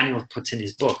what Daniel puts in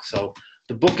his book. So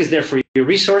the book is there for your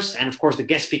resource, and of course the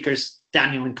guest speakers,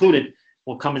 Daniel included,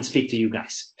 will come and speak to you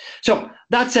guys. So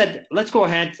that said, let's go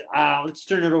ahead. Let's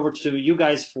turn it over to you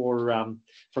guys for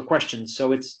questions.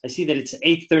 So I see that it's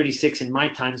 8:36 in my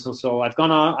time, so I've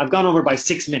gone over by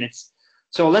 6 minutes.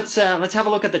 So let's have a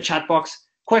look at the chat box.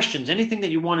 Questions, anything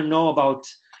that you want to know about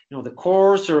the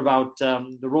course or about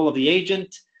the role of the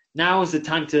agent. Now is the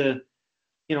time to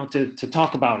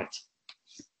talk about it.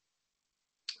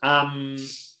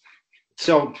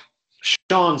 So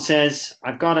Sean says,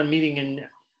 I've got a meeting in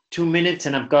 2 minutes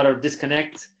and I've got to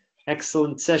disconnect.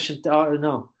 Excellent session.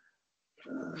 No,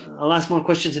 I'll ask more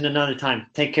questions in another time.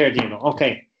 Take care, Diego.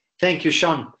 Okay, thank you,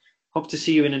 Sean. Hope to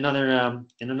see you in another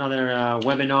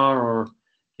webinar, or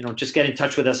just get in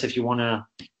touch with us if you want to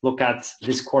look at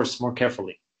this course more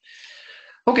carefully.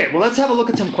 Okay, well, let's have a look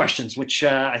at some questions, which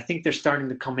I think they're starting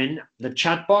to come in the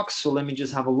chat box. So let me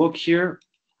just have a look here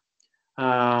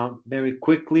very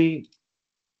quickly.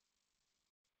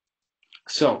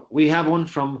 So we have one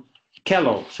from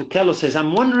Kello. So Kello says,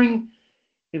 I'm wondering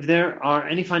if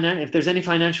there's any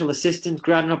financial assistance,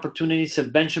 grant opportunities,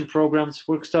 subvention programs,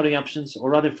 work-study options,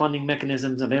 or other funding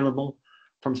mechanisms available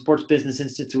from Sports Business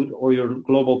Institute or your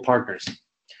global partners.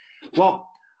 Well,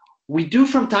 we do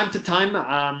from time to time,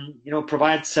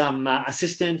 provide some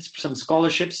assistance, some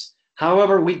scholarships.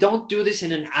 However, we don't do this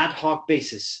in an ad hoc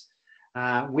basis.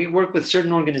 We work with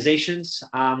certain organizations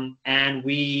and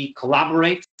we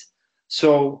collaborate.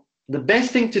 So the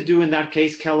best thing to do in that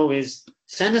case, Kello, is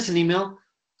send us an email,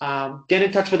 get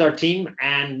in touch with our team,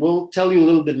 and we'll tell you a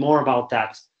little bit more about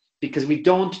that, because we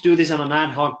don't do this on an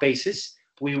ad hoc basis.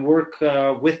 We work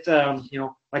with,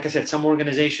 like I said, some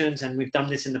organizations, and we've done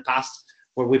this in the past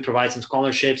where we provide some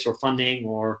scholarships or funding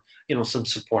or, some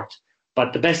support.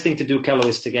 But the best thing to do, Kello,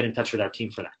 is to get in touch with our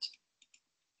team for that.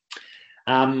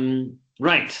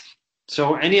 Right.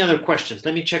 So any other questions?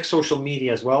 Let me check social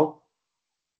media as well.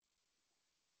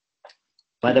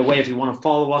 By the way, if you want to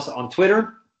follow us on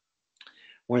Twitter,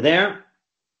 we're there.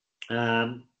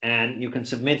 And you can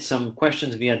submit some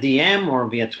questions via DM or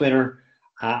via Twitter.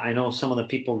 I know some of the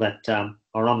people that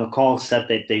are on the call said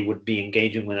that they would be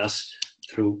engaging with us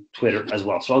through Twitter as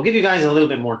well. So I'll give you guys a little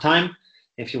bit more time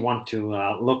if you want to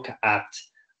look at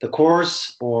the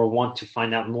course or want to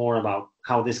find out more about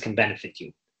how this can benefit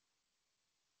you.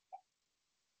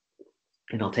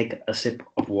 And I'll take a sip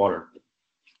of water.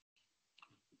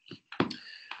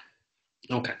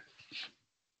 Okay.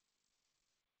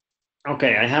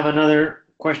 Okay, I have another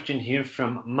question here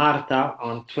from Marta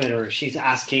on Twitter. She's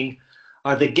asking,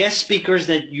 are the guest speakers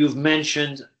that you've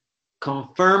mentioned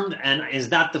confirmed, and is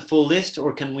that the full list,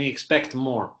 or can we expect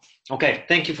more? Okay,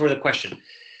 thank you for the question.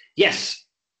 Yes,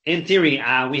 in theory,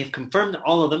 we have confirmed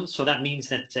all of them, so that means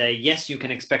that yes, you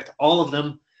can expect all of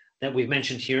them that we've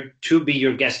mentioned here to be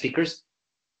your guest speakers.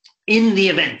 In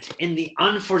the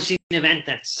unforeseen event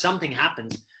that something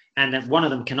happens and that one of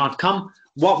them cannot come,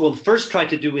 what we'll first try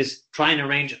to do is try and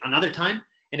arrange another time,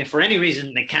 and if for any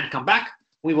reason they can't come back,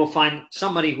 we will find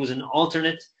somebody who's an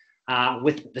alternate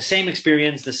with the same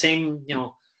experience, the same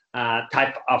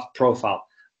type of profile.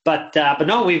 But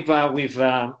no, we've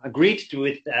agreed to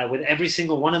it with every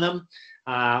single one of them.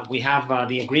 We have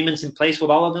the agreements in place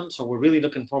with all of them, so we're really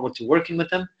looking forward to working with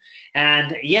them.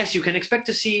 And yes, you can expect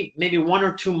to see maybe one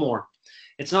or two more.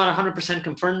 It's not 100%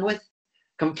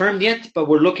 confirmed yet, but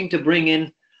we're looking to bring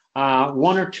in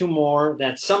one or two more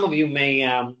that some of you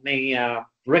may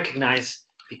recognize,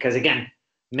 because again,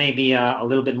 maybe a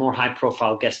little bit more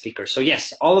high-profile guest speakers. So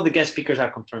yes, all of the guest speakers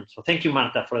are confirmed. So thank you,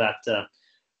 Marta, for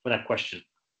that question.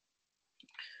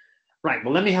 Right.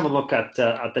 Well, let me have a look at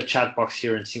the chat box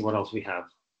here and see what else we have.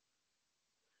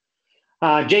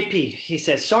 JP, he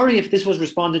says, sorry if this was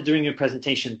responded during your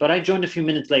presentation, but I joined a few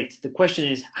minutes late. The question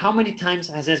is, how many times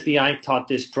has SBI taught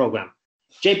this program?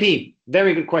 JP,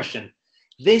 very good question.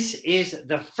 This is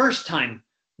the first time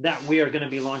that we are going to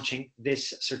be launching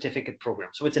this certificate program.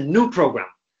 So it's a new program.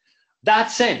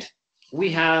 That said, we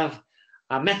have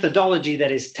a methodology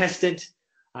that is tested.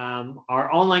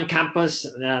 Our online campus,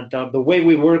 the way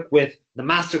we work with the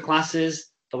master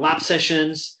classes, the lab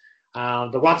sessions,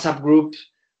 the WhatsApp group.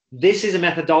 This is a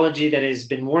methodology that has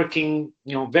been working,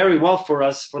 very well for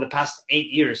us for the past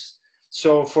 8 years.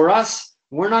 So for us,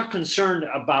 we're not concerned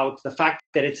about the fact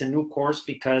that it's a new course,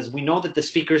 because we know that the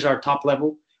speakers are top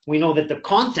level. We know that the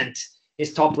content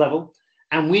is top level,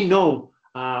 and we know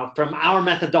from our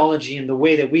methodology and the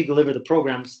way that we deliver the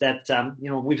programs that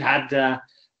we've had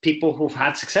people who've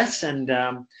had success, and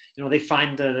they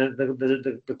find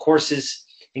the courses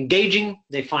engaging.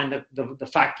 They find the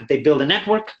fact that they build a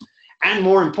network, and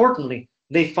more importantly,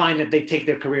 they find that they take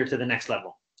their career to the next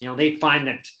level. They find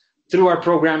that through our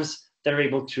programs, they're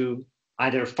able to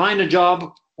either find a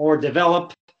job or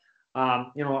develop,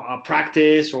 a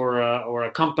practice or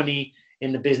a company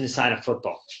in the business side of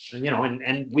football.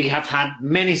 And we have had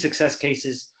many success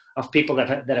cases of people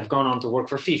that have gone on to work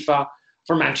for FIFA,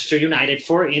 for Manchester United,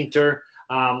 for Inter,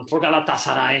 for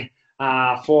Galatasaray,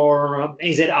 for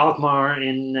AZ Alkmaar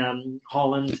in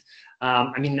Holland.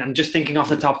 I'm just thinking off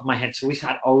the top of my head. So we've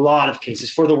had a lot of cases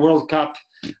for the World Cup,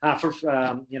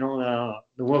 the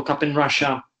World Cup in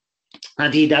Russia,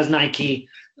 Adidas, Nike,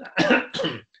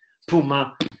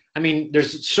 Puma.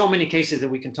 There's so many cases that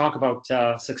we can talk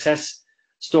about, success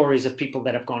stories of people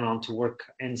that have gone on to work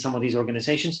in some of these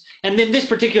organizations. And in this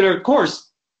particular course,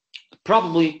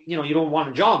 probably, you don't want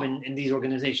a job in these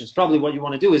organizations. Probably what you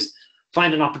want to do is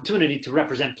find an opportunity to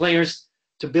represent players,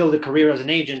 to build a career as an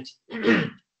agent.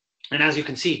 And as you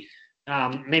can see,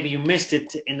 maybe you missed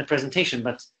it in the presentation,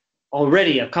 but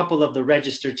already a couple of the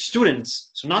registered students,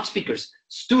 so not speakers,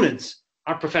 students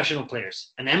are professional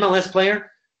players, an MLS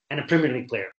player and a Premier League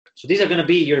player. So these are going to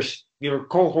be your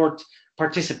cohort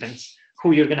participants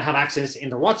who you're going to have access in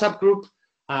the WhatsApp group,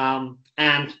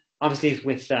 and obviously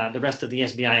with the rest of the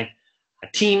SBI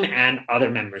team and other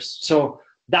members. So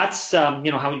that's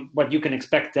what you can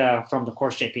expect from the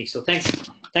course, JP. So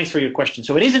thanks for your question.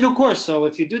 So it is a new course. So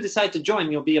if you do decide to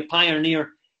join, you'll be a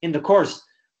pioneer in the course.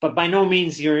 But by no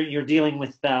means you're dealing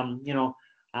with an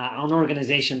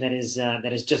organization that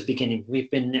is just beginning.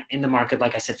 We've been in the market,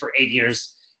 like I said, for 8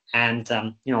 years. And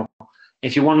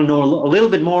if you want to know a little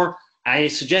bit more, I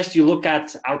suggest you look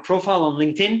at our profile on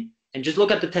LinkedIn and just look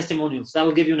at the testimonials.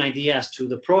 That'll give you an idea as to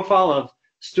the profile of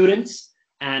students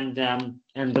and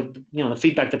the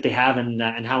feedback that they have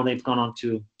and how they've gone on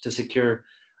to secure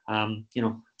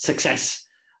success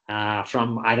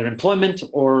from either employment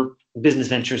or business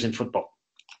ventures in football.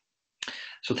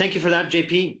 So thank you for that,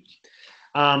 JP.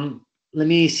 Let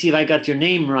me see if I got your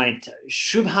name right.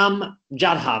 Shubham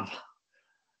Jadhav.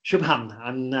 Shubham,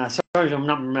 I'm sorry if I'm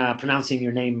not pronouncing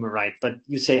your name right, but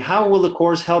you say, how will the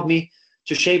course help me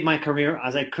to shape my career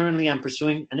as I currently am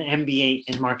pursuing an MBA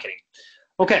in marketing?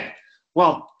 Okay,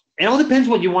 well, it all depends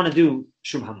what you want to do,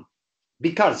 Shubham,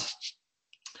 because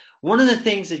one of the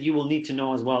things that you will need to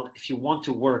know as well if you want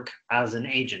to work as an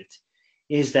agent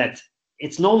is that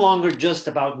it's no longer just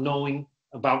about knowing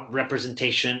about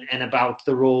representation and about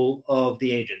the role of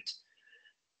the agent.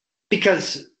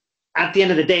 Because at the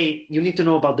end of the day, you need to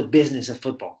know about the business of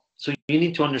football. So you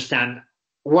need to understand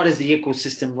what is the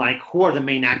ecosystem like, who are the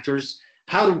main actors,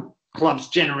 how do clubs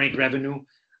generate revenue,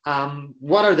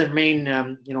 what are the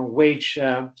main wage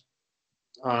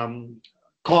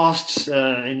costs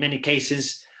in many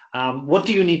cases, what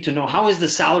do you need to know, how is the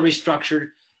salary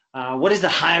structured, what is the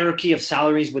hierarchy of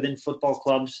salaries within football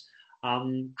clubs,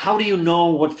 how do you know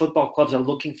what football clubs are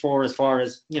looking for as far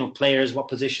as players, what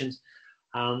positions.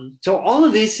 So all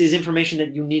of this is information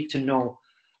that you need to know.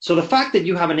 So the fact that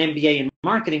you have an MBA in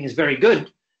marketing is very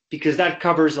good, because that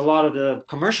covers a lot of the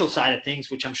commercial side of things,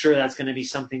 which I'm sure that's going to be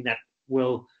something that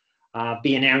will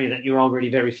be an area that you're already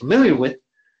very familiar with.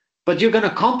 But you're going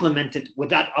to complement it with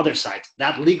that other side,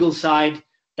 that legal side,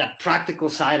 that practical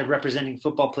side of representing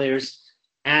football players.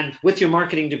 And with your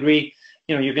marketing degree,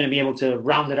 you know, you're going to be able to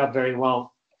round it up very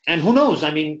well. And who knows?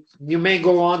 I mean, you may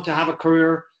go on to have a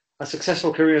career, a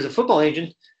successful career as a football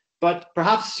agent, but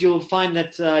perhaps you'll find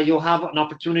that you'll have an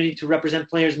opportunity to represent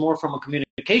players more from a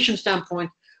communication standpoint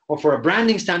or for a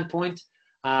branding standpoint,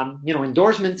 you know,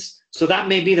 endorsements. So that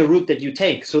may be the route that you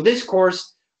take. So this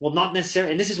course will not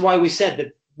necessarily, and this is why we said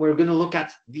that we're going to look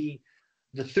at the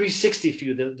 360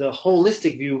 view, the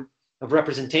holistic view of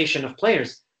representation of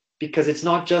players, because it's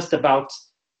not just about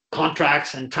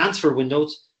contracts and transfer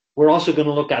windows. We're also going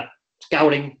to look at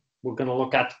scouting. We're going to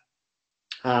look at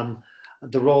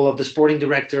the role of the sporting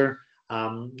director.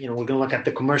 You know, we're going to look at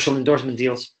the commercial endorsement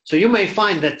deals. So you may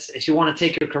find that if you want to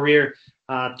take your career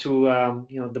to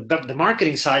you know, the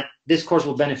marketing side, this course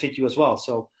will benefit you as well.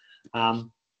 So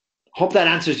hope that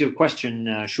answers your question,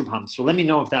 Shubham. So let me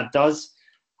know if that does,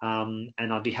 and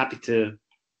I'll be happy to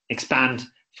expand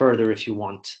further if you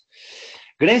want.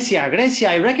 Grecia, I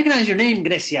recognize your name,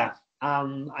 Grecia.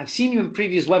 I've seen you in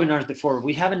previous webinars before.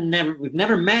 We've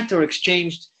never met or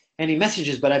exchanged any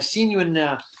messages, but I've seen you in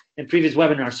previous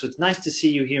webinars, so it's nice to see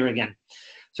you here again.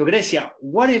 So Grecia,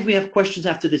 what if we have questions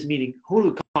after this meeting?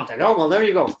 Who to contact? Oh, well, there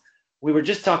you go. We were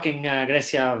just talking,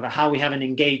 Grecia, of how we haven't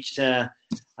engaged, you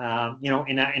know,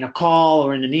 in a call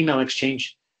or in an email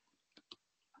exchange.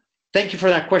 Thank you for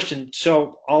that question.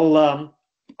 So I'll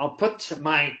put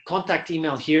my contact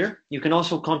email here. You can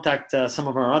also contact some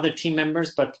of our other team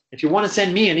members, but if you want to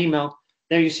send me an email,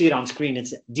 there you see it on screen.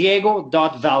 It's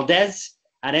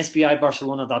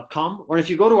diego.valdez@sbibarcelona.com. Or if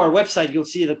you go to our website, you'll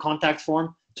see the contact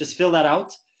form. Just fill that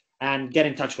out and get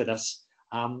in touch with us.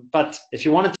 But if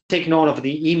you want to take note of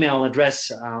the email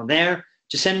address there,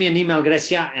 just send me an email,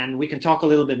 Grecia, and we can talk a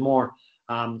little bit more.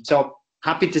 So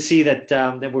happy to see that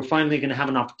that we're finally going to have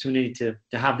an opportunity to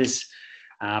have this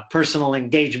personal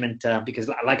engagement, because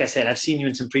like I said, I've seen you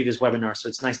in some previous webinars, so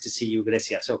it's nice to see you,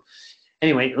 Grecia. So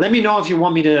anyway, let me know if you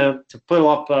want me to pull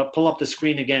up the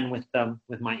screen again with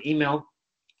my email.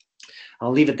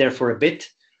 I'll leave it there for a bit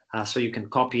so you can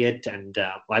copy it, and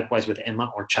likewise with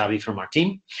Emma or Xavi from our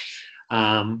team.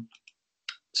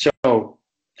 So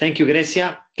thank you,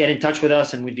 Grecia. Get in touch with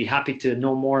us and we'd be happy to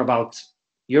know more about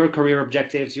your career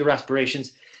objectives, your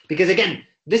aspirations, because again,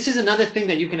 this is another thing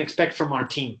that you can expect from our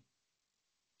team.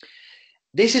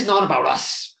 This is not about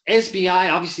us.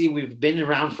 SBI, obviously, we've been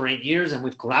around for 8 years and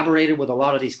we've collaborated with a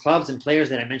lot of these clubs and players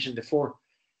that I mentioned before,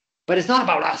 but it's not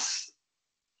about us.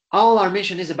 All our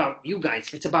mission is about you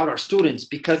guys. It's about our students,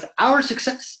 because our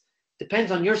success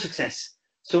depends on your success.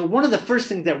 So one of the first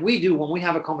things that we do when we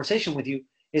have a conversation with you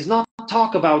is not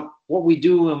talk about what we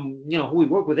do and, you know, who we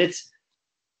work with. It's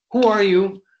who are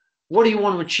you? What do you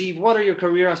want to achieve? What are your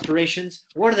career aspirations?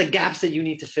 What are the gaps that you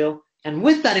need to fill? And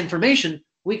with that information,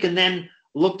 we can then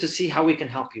look to see how we can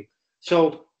help you.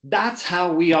 So that's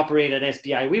how we operate at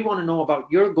SBI. We want to know about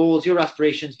your goals, your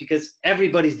aspirations, because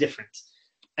everybody's different.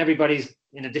 Everybody's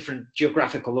in a different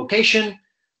geographical location,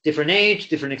 different age,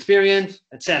 different experience,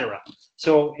 etc.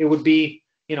 So it would be,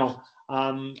 you know,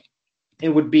 it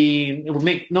would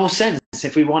make no sense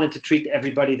if we wanted to treat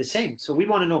everybody the same. So we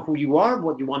want to know who you are,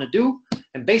 what you want to do,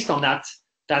 and based on that,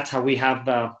 that's how we have,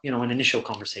 you know, an initial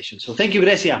conversation. So thank you,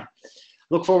 Grecia.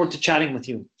 Look forward to chatting with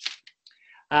you.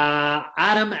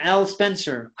 Adam L.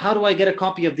 Spencer, how do I get a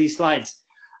copy of these slides?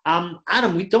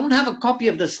 Adam, we don't have a copy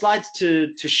of the slides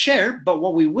to share, but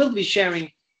what we will be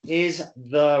sharing is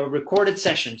the recorded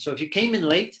session. So if you came in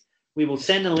late, we will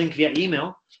send a link via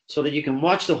email so that you can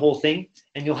watch the whole thing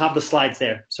and you'll have the slides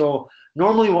there. So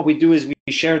normally what we do is we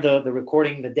share the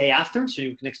recording the day after, so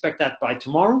you can expect that by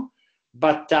tomorrow.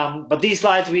 But these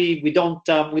slides we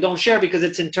don't share because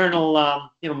it's internal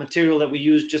you know, material that we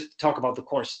use just to talk about the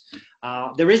course.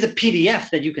 There is a PDF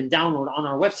that you can download on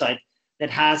our website that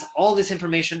has all this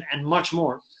information and much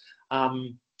more.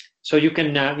 So you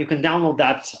can download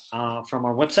that from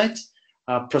our website,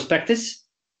 prospectus.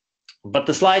 But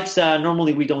the slides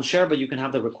normally we don't share, but you can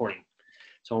have the recording.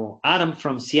 So Adam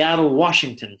from Seattle,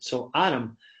 Washington. So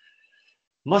Adam,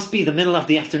 must be the middle of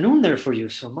the afternoon there for you.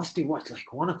 So it must be what,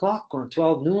 like 1 o'clock or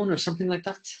 12 noon or something like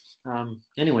that.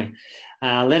 Anyway,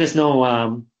 let us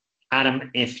know,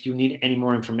 Adam, if you need any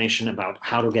more information about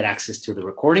how to get access to the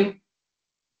recording.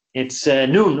 It's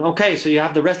noon. Okay, so you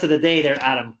have the rest of the day there,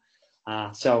 Adam.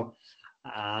 So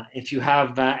if you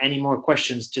have any more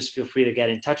questions, just feel free to get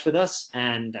in touch with us,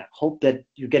 and hope that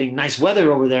you're getting nice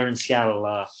weather over there in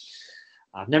Seattle.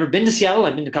 I've never been to Seattle.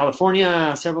 I've been to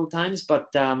California several times,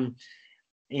 but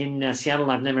in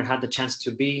Seattle, I've never had the chance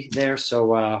to be there.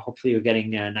 So hopefully you're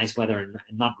getting nice weather and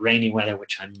not rainy weather,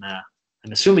 which I'm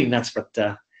assuming that's what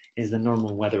is the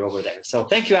normal weather over there. So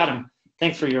thank you, Adam.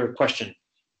 Thanks for your question.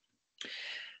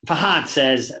 Fahad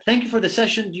says, thank you for the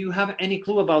session. Do you have any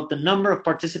clue about the number of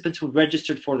participants who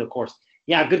registered for the course?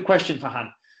 Yeah, good question,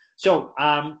 Fahad. So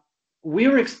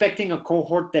we're expecting a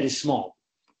cohort that is small.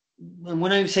 And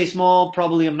when I say small,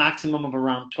 probably a maximum of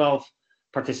around 12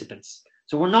 participants.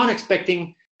 So we're not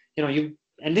expecting,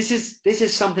 and this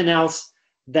is something else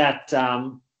that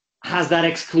has that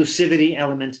exclusivity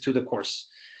element to the course.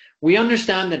 We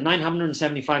understand that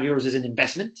 975 euros is an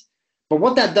investment, but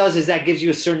what that does is that gives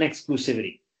you a certain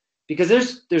exclusivity. Because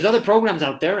there's other programs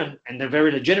out there, and they're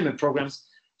very legitimate programs,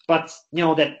 but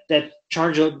that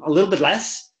charge a little bit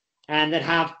less and that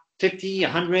have 50,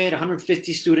 100,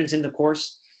 150 students in the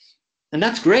course. And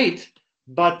that's great,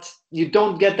 but you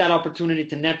don't get that opportunity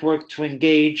to network, to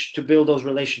engage, to build those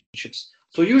relationships.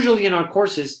 So usually in our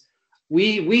courses,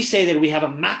 we say that we have a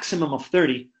maximum of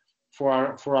 30 for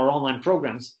our online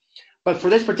programs. But for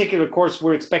this particular course,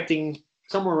 we're expecting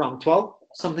somewhere around 12,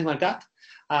 something like that.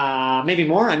 Maybe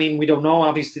more. I mean, we don't know.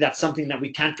 Obviously, that's something that we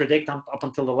can't predict up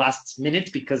until the last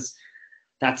minute, because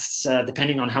that's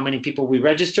depending on how many people we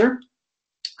register.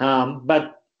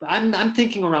 But I'm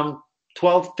thinking around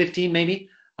 12, 15 maybe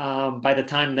by the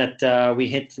time that we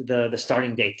hit the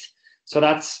starting date. So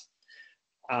that's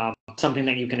something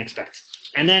that you can expect.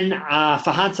 And then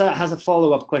Fahad has a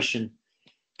follow-up question.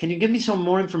 Can you give me some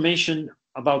more information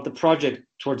about the project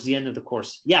towards the end of the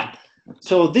course? Yeah.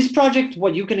 So this project,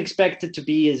 what you can expect it to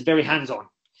be is very hands-on.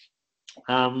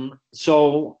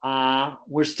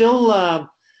 We're still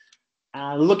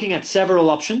looking at several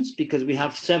options, because we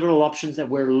have several options that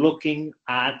we're looking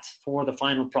at for the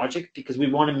final project, because we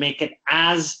want to make it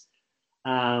as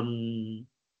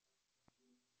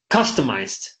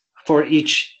customized for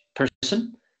each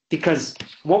person. Because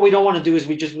what we don't want to do is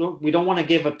we don't want to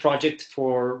give a project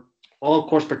for all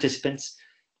course participants,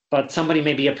 but somebody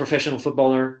may be a professional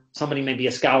footballer, somebody may be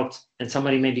a scout, and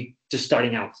somebody may be just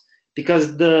starting out.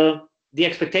 Because the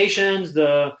expectations,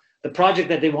 the project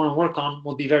that they want to work on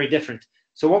will be very different.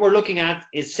 So what we're looking at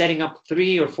is setting up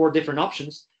 3 or 4 different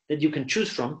options that you can choose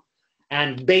from,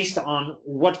 and based on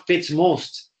what fits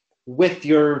most with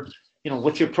your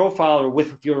profile or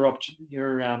with your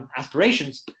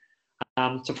aspirations.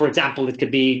 So for example, it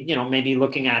could be, maybe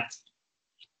looking at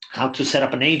how to set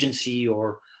up an agency,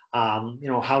 or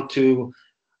how to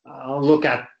look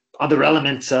at other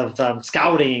elements of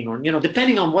scouting, or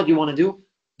depending on what you want to do,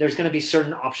 there's going to be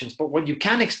certain options. But what you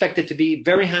can expect it to be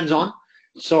very hands-on.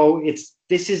 So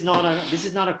this is not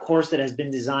a course that has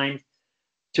been designed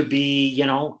to be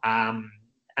an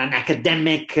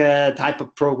academic type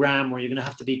of program where you're going to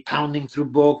have to be pounding through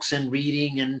books and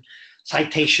reading and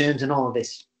citations and all of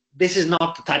this. This is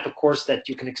not the type of course that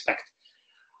you can expect.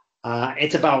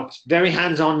 It's about very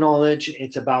hands-on knowledge.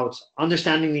 It's about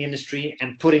understanding the industry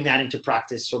and putting that into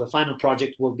practice. So the final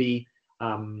project will be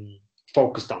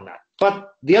focused on that.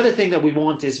 But the other thing that we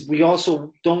want is, we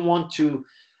also don't want to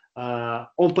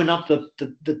open up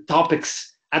the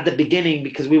topics at the beginning,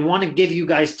 because we want to give you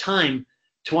guys time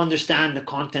to understand the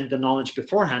content, the knowledge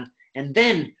beforehand. And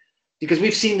then, because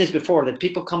we've seen this before, that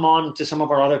people come on to some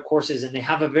of our other courses and they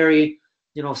have a very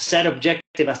set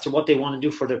objective as to what they want to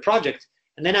do for their project.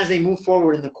 And then as they move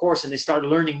forward in the course and they start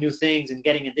learning new things and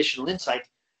getting additional insight,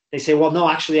 they say, well, no,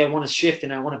 actually, I want to shift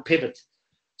and I want to pivot.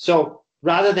 So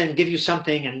rather than give you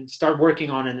something and start working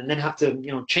on it and then have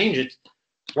to change it,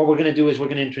 what we're going to do is we're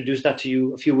going to introduce that to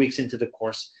you a few weeks into the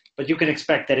course. But you can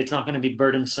expect that it's not going to be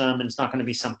burdensome, and it's not going to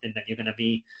be something that you're going to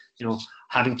be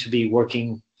having to be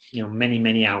working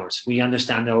many hours. We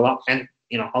understand that a lot, and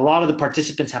a lot of the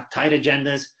participants have tight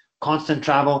agendas, constant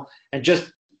travel, and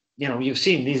just you've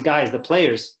seen these guys, the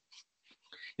players,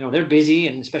 they're busy,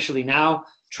 and especially now,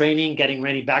 training, getting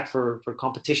ready back for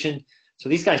competition. So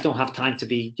these guys don't have time to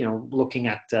be, looking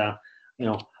at,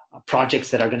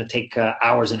 projects that are going to take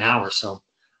hours and hours. So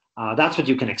that's what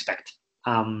you can expect.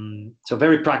 So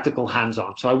very practical,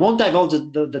 hands-on. So I won't divulge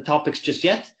the topics just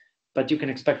yet, but you can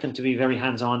expect them to be very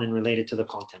hands-on and related to the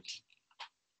content.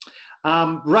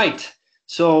 Right.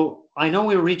 So I know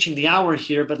we're reaching the hour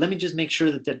here, but let me just make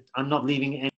sure that I'm not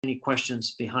leaving any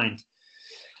questions behind.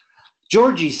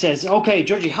 Georgie says, okay,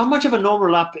 Georgie, how much of an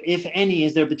overlap, if any,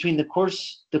 is there between the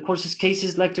course's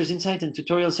cases, lectures, insight, and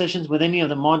tutorial sessions with any of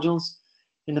the modules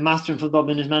in the Master in Football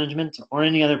Business Management or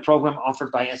any other program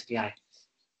offered by SBI?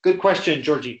 Good question,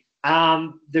 Georgie.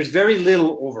 There's very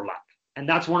little overlap, and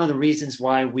that's one of the reasons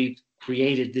why we've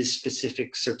created this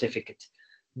specific certificate,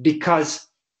 because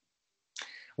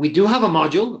we do have a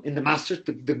module in the Masters.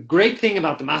 The great thing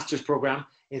about the Masters program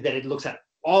is that it looks at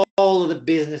all of the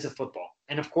business of football.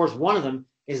 And of course, one of them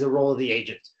is the role of the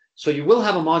agent. So you will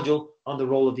have a module on the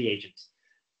role of the agent.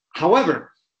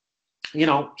 However,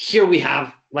 here we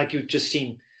have, like you've just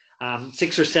seen,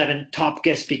 6 or 7 top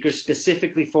guest speakers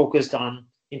specifically focused on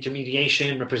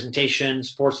intermediation, representation,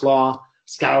 sports law,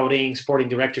 scouting, sporting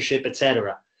directorship,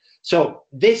 etc. So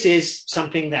this is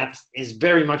something that is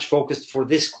very much focused for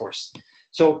this course.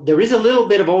 So there is a little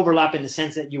bit of overlap in the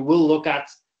sense that you will look at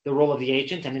the role of the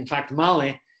agent. And in fact,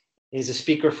 Male is a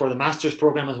speaker for the master's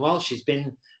program as well. She's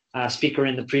been a speaker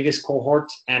in the previous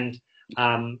cohort, and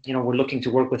we're looking to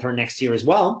work with her next year as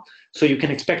well. So you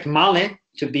can expect Male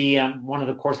to be one of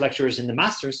the course lecturers in the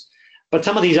master's. But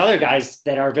some of these other guys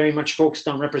that are very much focused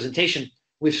on representation,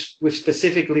 we've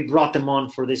specifically brought them on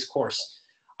for this course.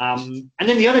 And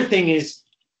then the other thing is,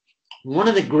 one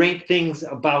of the great things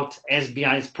about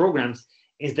SBI's programs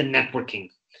is the networking,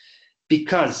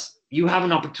 because you have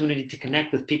an opportunity to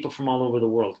connect with people from all over the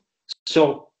world.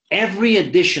 So every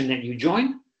edition that you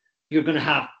join, you're going to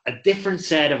have a different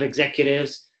set of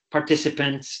executives,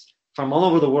 participants from all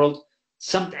over the world.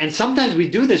 And sometimes we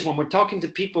do this when we're talking to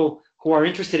people who are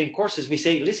interested in courses. We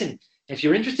say, listen, if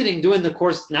you're interested in doing the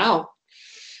course now,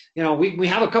 we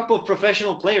have a couple of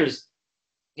professional players.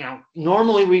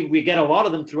 Normally we get a lot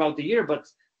of them throughout the year, but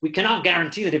we cannot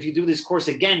guarantee that if you do this course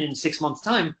again in 6 months'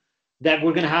 time, that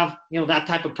we're going to have that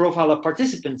type of profile of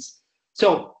participants.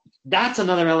 So that's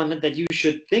another element that you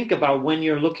should think about when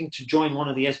you're looking to join one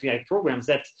of the SBI programs.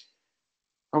 That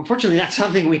unfortunately, that's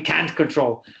something we can't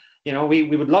control.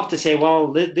 We would love to say,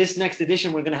 well, this next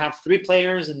edition we're going to have 3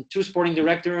 players and 2 sporting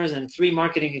directors and 3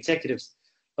 marketing executives.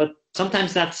 But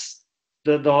sometimes that's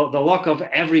the luck of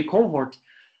every cohort.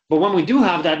 But when we do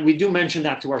have that, we do mention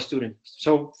that to our students.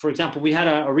 So, for example, we had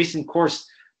a recent course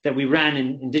that we ran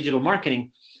in digital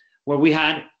marketing, where we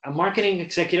had a marketing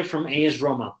executive from AS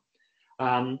Roma,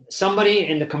 somebody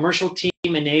in the commercial team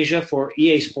in Asia for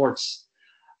EA Sports,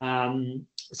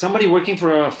 somebody working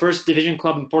for a first division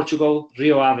club in Portugal,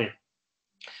 Rio Ave,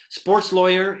 sports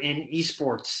lawyer in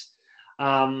esports.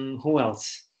 Who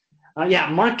else?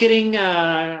 Marketing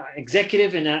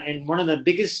executive in one of the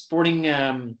biggest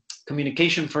sporting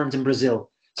communication firms in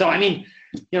Brazil. So, I mean,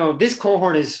 this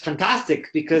cohort is fantastic,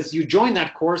 because you join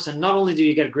that course and not only do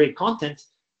you get great content,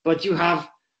 but you have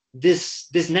this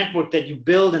network that you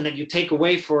build and that you take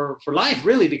away for life,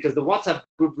 really, because the WhatsApp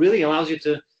group really allows you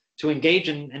to engage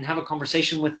and have a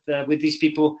conversation with these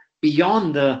people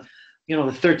beyond the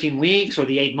 13 weeks or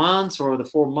the 8 months or the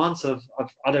 4 months of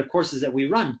other courses that we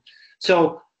run.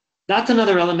 So that's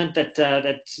another element that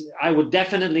I would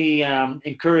definitely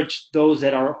encourage those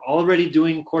that are already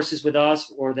doing courses with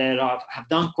us or that have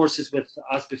done courses with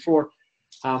us before.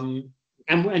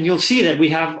 And you'll see that we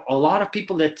have a lot of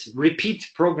people that repeat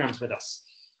programs with us.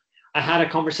 I had a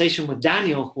conversation with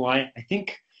Daniel, who I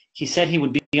think he said he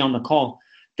would be on the call.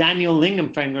 Daniel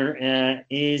Lingenfelger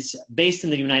is based in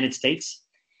the United States.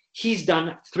 He's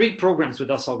done 3 programs with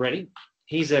us already.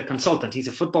 He's a consultant. He's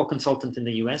a football consultant in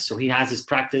the US. So he has his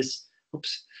practice.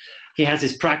 He has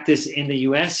his practice in the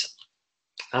US.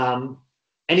 And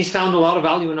he's found a lot of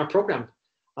value in our program.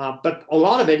 But a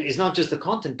lot of it is not just the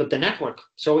content, but the network.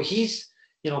 So he's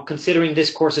considering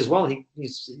this course as well.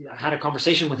 He's had a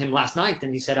conversation with him last night,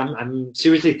 and he said, I'm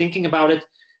seriously thinking about it,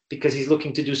 because he's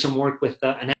looking to do some work with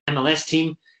an MLS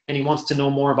team, and he wants to know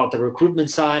more about the recruitment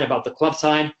side, about the club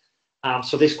side.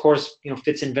 So this course,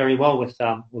 fits in very well with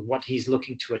what he's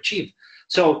looking to achieve.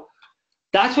 So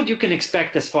that's what you can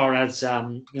expect as far as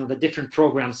the different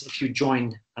programs if you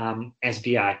join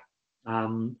SBI.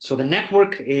 So the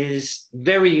network is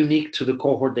very unique to the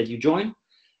cohort that you join,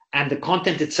 and the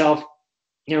content itself,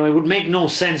 it would make no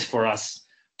sense for us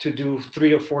to do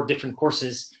 3 or 4 different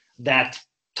courses that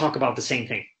talk about the same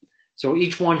thing. So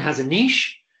each one has a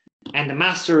niche, and the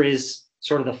master is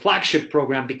sort of the flagship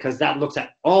program, because that looks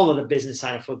at all of the business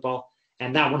side of football,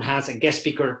 and that one has a guest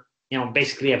speaker,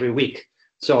 basically every week.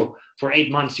 So for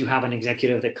 8 months, you have an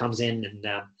executive that comes in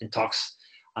and talks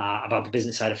about the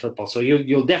business side of football. So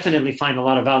you'll definitely find a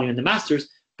lot of value in the masters.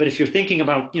 But if you're thinking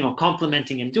about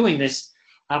complementing and doing this,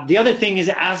 the other thing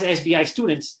is, as SBI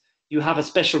students, you have a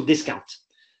special discount.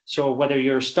 So whether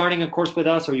you're starting a course with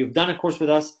us or you've done a course with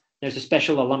us, there's a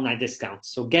special alumni discount.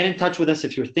 So get in touch with us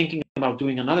if you're thinking about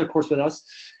doing another course with us,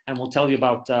 and we'll tell you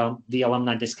about the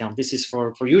alumni discount. This is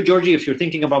for you, Georgie, if you're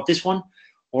thinking about this one,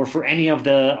 or for any of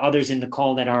the others in the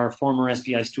call that are former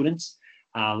SBI students.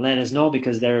 Let us know,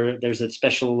 because there's a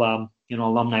special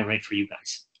alumni rate for you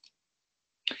guys.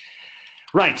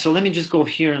 Right, so let me just go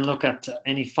here and look at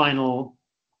any final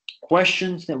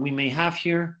questions that we may have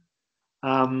here.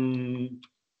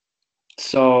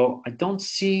 So I don't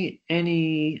see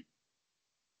any.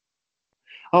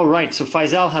 All right, so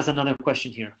Faisal has another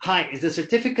question here. Hi, is the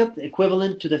certificate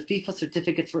equivalent to the FIFA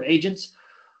certificate for agents,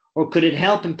 or could it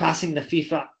help in passing the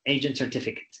FIFA agent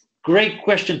certificate? Great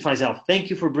question, Faisal. Thank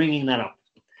you for bringing that up.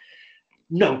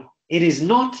 No, it is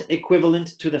not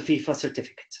equivalent to the FIFA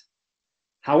certificate.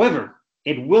 However,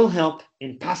 it will help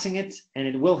in passing it, and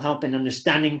it will help in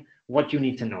understanding what you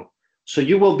need to know. So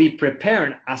you will be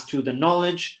prepared as to the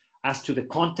knowledge, as to the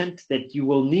content that you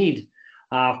will need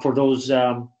for those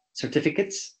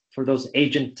certificates, for those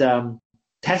agent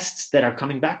tests that are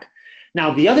coming back.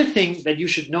 Now, the other thing that you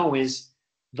should know is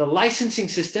the licensing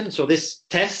system. So this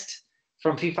test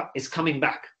from FIFA is coming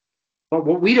back. But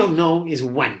what we don't know is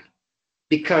when,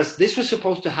 because this was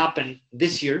supposed to happen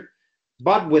this year,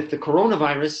 but with the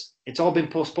coronavirus, it's all been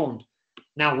postponed.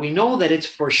 Now, we know that it's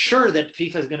for sure that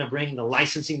FIFA is going to bring the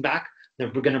licensing back. They're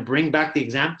going to bring back the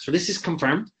exam. So this is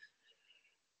confirmed.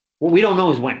 What we don't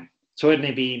know is when. So it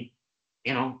may be,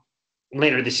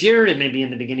 later this year. It may be in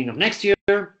the beginning of next year.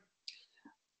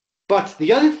 But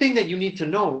the other thing that you need to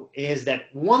know is that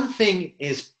one thing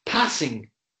is passing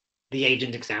the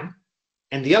agent exam,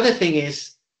 and the other thing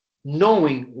is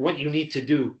knowing what you need to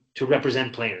do to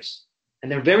represent players.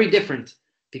 And they're very different,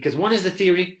 because one is the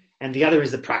theory and the other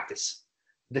is the practice.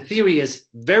 The theory is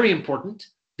very important,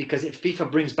 because if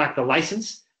FIFA brings back the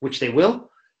license, which they will,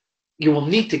 you will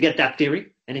need to get that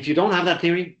theory. And if you don't have that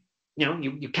theory,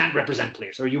 you can't represent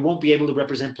players, or you won't be able to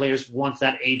represent players once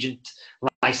that agent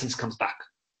license comes back.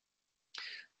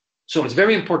 So it's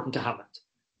very important to have that.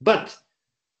 But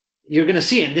you're going to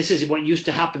see, and this is what used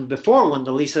to happen before when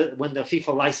the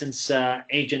FIFA license when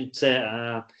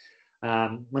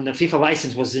the FIFA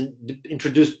license was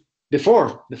introduced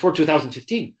before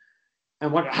 2015.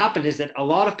 And what happened is that a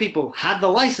lot of people had the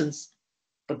license,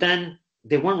 but then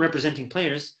they weren't representing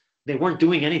players. They weren't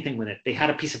doing anything with it. They had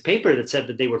a piece of paper that said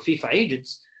that they were FIFA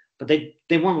agents, but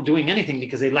they weren't doing anything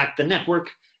because they lacked the network,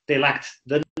 they lacked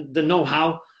the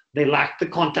know-how, they lacked the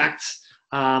contacts,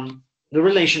 the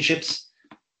relationships.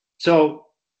 So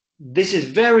this is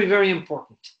very, very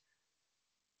important.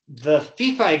 The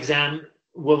FIFA exam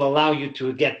will allow you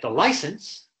to get the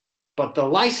license, but the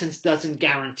license doesn't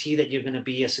guarantee that you're going to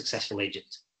be a successful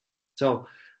agent. So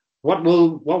what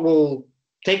will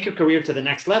take your career to the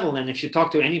next level, and if you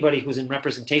talk to anybody who's in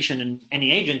representation and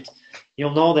any agent,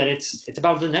 you'll know that it's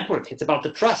about the network, it's about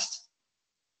the trust.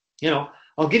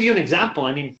 I'll give you an example.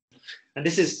 And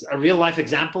this is a real life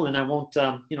example, and I won't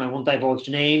divulge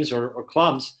names or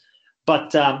clubs,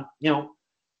 but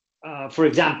for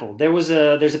example, there's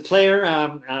a player.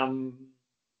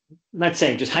 Let's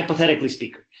say, just hypothetically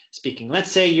speaking,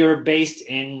 let's say you're based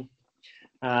in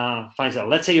Faisal.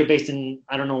 Let's say you're based in,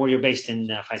 I don't know where you're based in,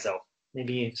 Faisal.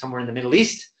 Maybe somewhere in the Middle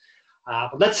East.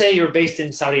 But let's say you're based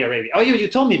in Saudi Arabia. Oh, you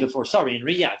told me before. Sorry, in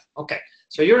Riyadh. Okay,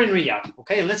 so you're in Riyadh.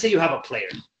 Okay, and let's say you have a player,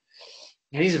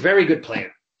 and he's a very good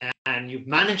player, and you've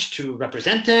managed to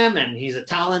represent him, and he's a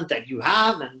talent that you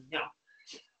have, and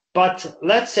But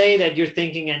let's say that you're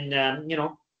thinking, and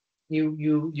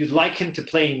you'd like him to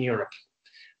play in Europe,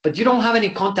 but you don't have any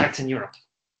contacts in Europe,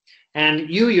 and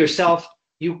you yourself,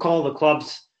 you call the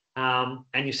clubs,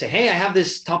 and you say, hey, I have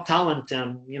this top talent,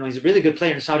 he's a really good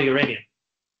player in Saudi Arabia.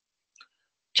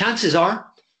 Chances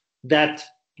are that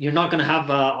you're not going to have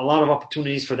a lot of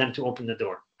opportunities for them to open the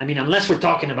door. Unless we're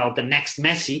talking about the next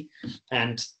Messi,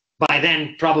 and by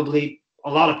then probably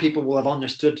a lot of people will have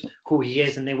understood who he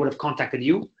is and they would have contacted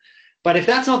you. But if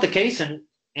that's not the case, and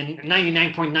in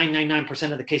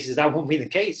 99.999% of the cases that won't be the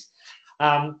case,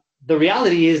 the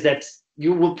reality is that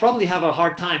you will probably have a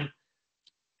hard time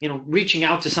reaching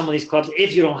out to some of these clubs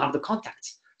if you don't have the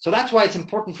contacts. So that's why it's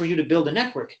important for you to build a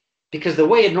network, because the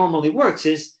way it normally works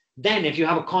is then if you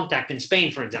have a contact in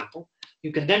Spain, for example,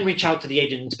 you can then reach out to the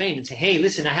agent in Spain and say, hey,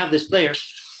 listen, I have this player.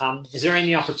 Is there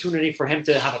any opportunity for him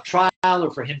to have a trial, or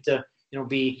for him to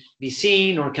be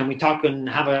seen, or can we talk and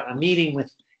have a meeting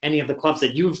with any of the clubs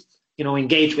that you've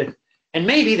engaged with? And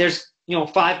maybe there's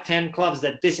 5-10 clubs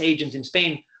that this agent in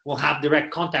Spain will have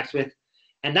direct contacts with,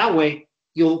 and that way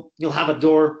you'll have a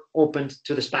door opened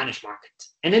to the Spanish market.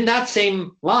 And in that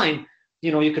same line,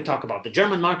 you could talk about the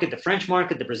German market, the French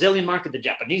market, the Brazilian market, the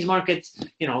Japanese market,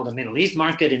 the Middle East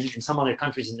market, in some other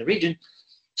countries in the region.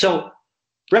 So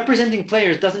representing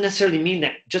players doesn't necessarily mean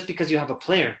that just because you have a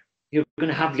player, you're going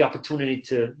to have the opportunity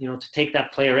to take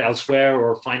that player elsewhere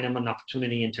or find them an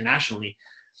opportunity internationally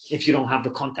if you don't have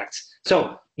the contacts.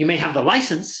 So you may have the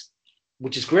license,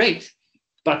 which is great,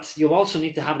 but you'll also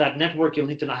need to have that network. You'll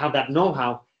need to have that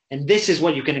know-how. And this is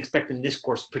what you can expect in this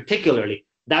course, particularly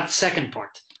that second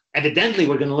part. Evidently,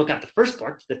 we're going to look at the first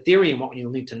part, the theory and what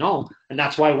you'll need to know. And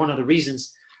that's why one of the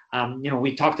reasons,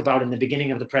 we talked about in the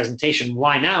beginning of the presentation,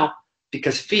 why now?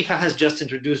 Because FIFA has just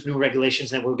introduced new regulations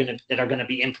that are going to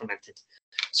be implemented.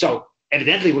 So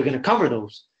evidently, we're going to cover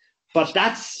those. But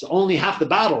that's only half the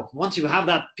battle. Once you have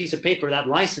that piece of paper, that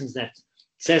license that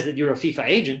says that you're a FIFA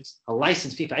agent, a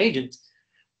licensed FIFA agent,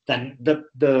 then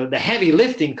the heavy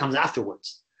lifting comes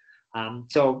afterwards.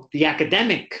 So the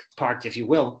academic part, if you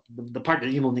will, the part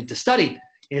that you will need to study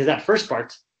is that first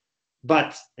part.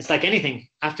 But it's like anything.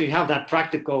 After you have that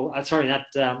practical,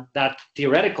 that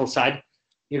theoretical side,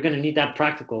 you're going to need that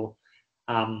practical,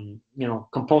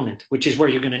 component, which is where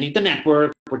you're going to need the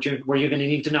network, where you're going to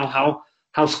need to know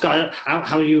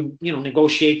how you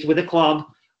negotiate with a club,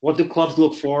 what do clubs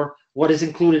look for, what is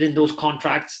included in those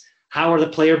contracts, how are the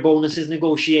player bonuses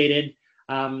negotiated,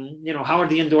 how are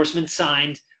the endorsements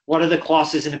signed, what are the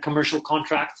clauses in a commercial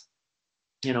contract,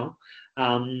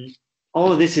 all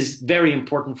of this is very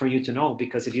important for you to know,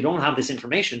 because if you don't have this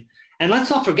information, and let's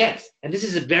not forget, and this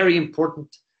is a very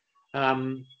important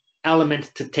element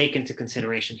to take into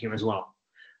consideration here as well.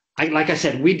 Like I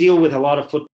said, we deal with a lot of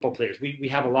football players. We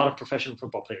have a lot of professional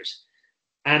football players.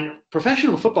 And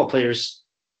professional football players,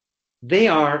 they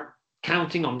are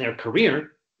counting on their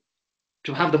career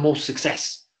to have the most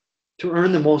success, to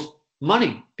earn the most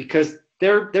money, because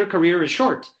their career is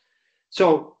short.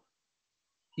 So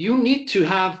you need to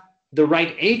have the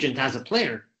right agent as a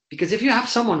player, because if you have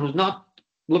someone who's not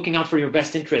looking out for your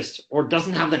best interest, or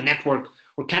doesn't have the network,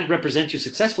 or can't represent you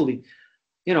successfully,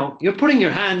 you're putting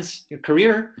your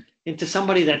career into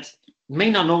somebody that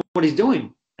may not know what he's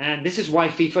doing. And this is why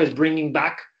FIFA is bringing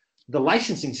back the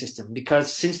licensing system,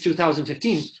 because since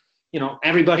 2015,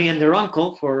 everybody and their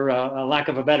uncle, for a lack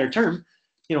of a better term,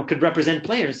 could represent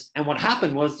players. And what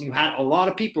happened was you had a lot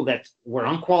of people that were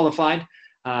unqualified,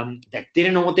 that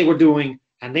didn't know what they were doing,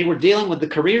 and they were dealing with the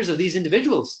careers of these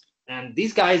individuals. And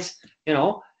these guys,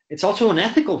 it's also an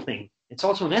ethical thing. It's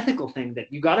also an ethical thing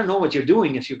that you got to know what you're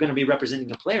doing if you're going to be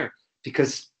representing a player,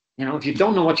 because if you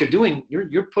don't know what you're doing,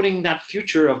 you're putting that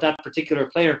future of that particular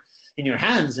player in your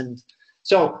hands. And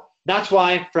so that's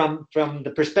why, from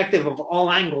the perspective of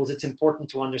all angles, it's important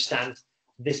to understand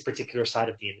this particular side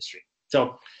of the industry.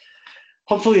 So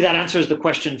hopefully that answers the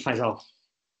question, Faisal.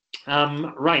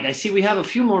 Right, I see we have a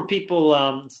few more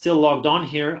people still logged on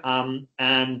here,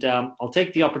 and I'll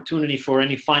take the opportunity for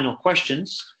any final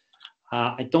questions.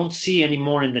 I don't see any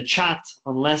more in the chat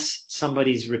unless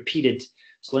somebody's repeated.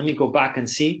 So let me go back and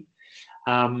see.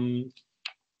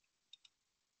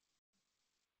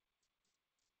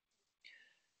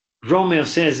 Romeo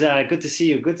says, good to see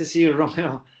you. Good to see you,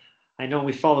 Romeo. I know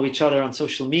we follow each other on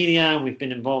social media, and we've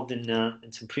been involved in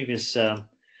some previous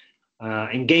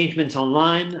engagements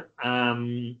online.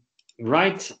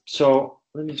 Right, so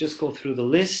let me just go through the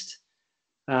list.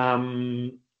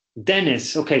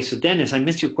 Dennis, okay, so Dennis, I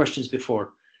missed your questions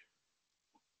before.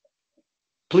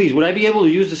 Please, would I be able to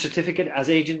use the certificate as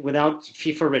agent without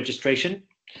FIFA registration?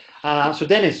 So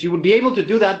Dennis, you would be able to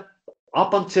do that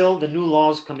up until the new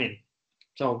laws come in.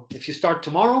 So if you start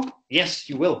tomorrow, yes,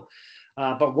 you will.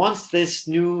 But once these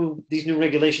new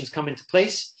regulations come into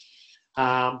place,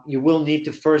 you will need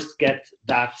to first get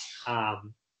that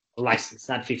license,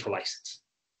 that FIFA license.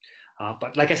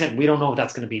 But like I said, we don't know if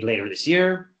that's going to be later this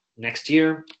year, next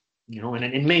year, and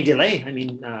it may delay. I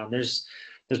mean, there's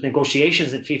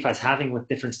negotiations that FIFA is having with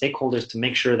different stakeholders to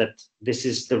make sure that this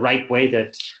is the right way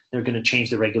that they're going to change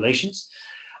the regulations.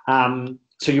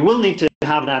 So you will need to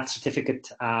have that certificate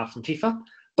from FIFA.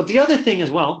 But the other thing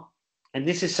as well, and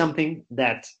this is something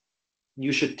that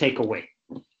you should take away.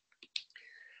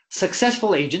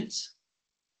 Successful agents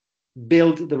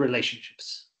build the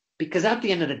relationships, because at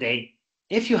the end of the day,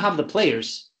 if you have the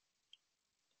players,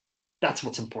 that's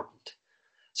what's important.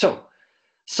 So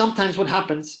sometimes what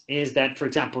happens is that, for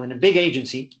example, in a big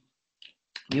agency,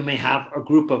 you may have a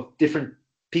group of different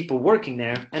people working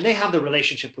there, and they have the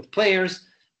relationship with players,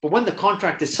 but when the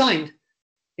contract is signed,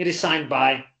 it is signed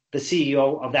by the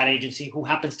CEO of that agency, who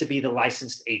happens to be the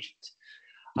licensed agent.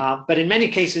 But in many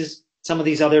cases, some of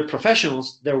these other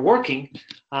professionals, they're working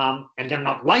and they're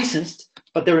not licensed,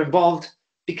 but they're involved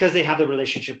because they have the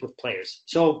relationship with players.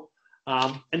 So,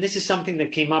 and this is something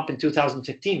that came up in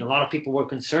 2015. A lot of people were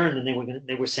concerned, and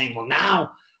they were saying, well,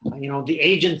 now,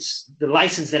 the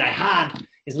license that I had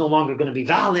is no longer going to be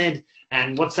valid,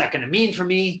 and what's that going to mean for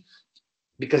me?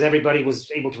 Because everybody was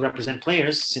able to represent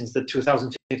players since the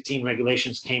 2015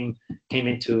 regulations came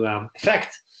into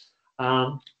effect.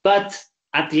 But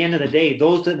at the end of the day,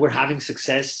 those that were having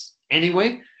success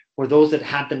anyway were those that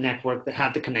had the network, that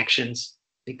had the connections,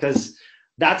 because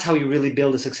that's how you really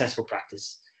build a successful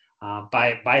practice.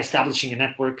 By establishing a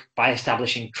network, by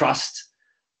establishing trust,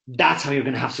 that's how you're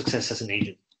going to have success as an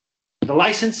agent. The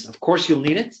license, of course, you'll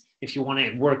need it if you want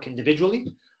to work individually,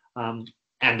 and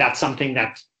that's something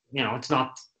that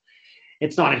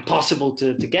it's not impossible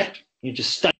to get. You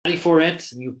just study for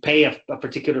it, and you pay a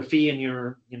particular fee in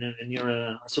your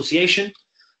association.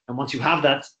 And once you have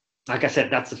that, like I said,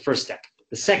 that's the first step.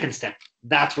 The second step,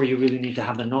 that's where you really need to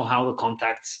have the know-how, the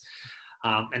contacts,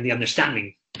 and the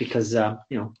understanding, because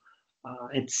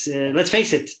it's let's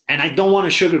face it, and I don't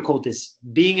want to sugarcoat this.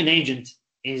 Being an agent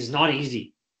is not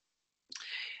easy.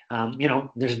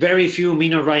 There's very few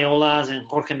Mino Raiolas and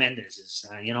Jorge Mendez's.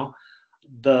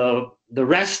 The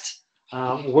rest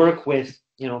work with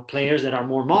players that are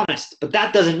more modest, but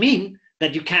that doesn't mean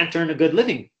that you can't earn a good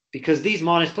living, because these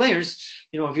modest players,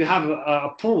 if you have a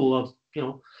pool of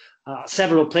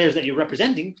several players that you're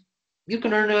representing, you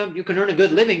can earn a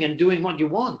good living and doing what you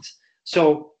want.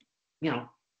 So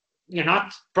you're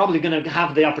not probably going to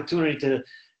have the opportunity to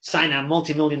sign a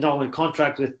multi-million-dollar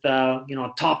contract with a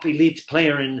top elite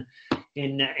player in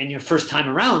your first time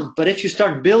around. But if you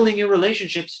start building your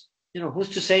relationships, who's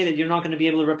to say that you're not going to be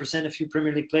able to represent a few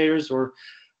Premier League players, or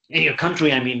in your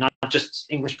country? I mean, not just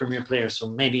English Premier players. So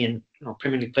maybe in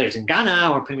Premier League players in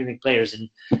Ghana, or Premier League players in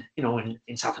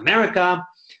South America.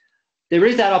 There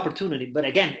is that opportunity, but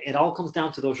again, it all comes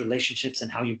down to those relationships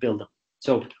and how you build them.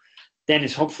 So,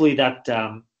 Dennis, hopefully that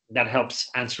helps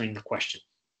answering the question.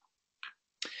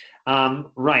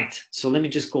 Right. So let me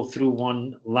just go through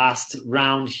one last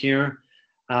round here.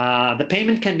 The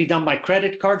payment can be done by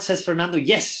credit card, says Fernando.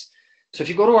 Yes. So if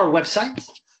you go to our website,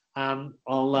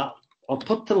 I'll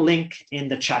put the link in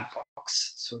the chat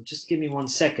box. So just give me 1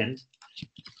 second.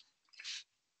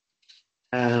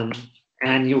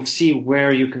 And you'll see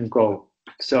where you can go.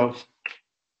 So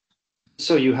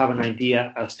you have an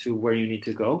idea as to where you need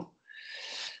to go.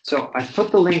 So I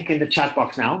put the link in the chat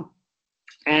box now.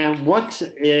 And what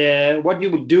you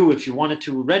would do if you wanted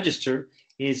to register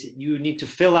is you need to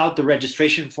fill out the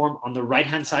registration form on the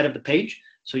right-hand side of the page.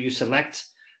 So you select,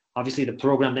 obviously, the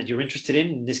program that you're interested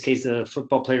in this case, the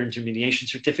Football Player Intermediation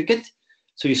Certificate.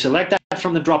 So you select that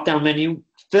from the drop-down menu,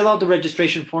 fill out the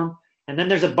registration form, and then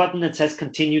there's a button that says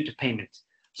Continue to Payment.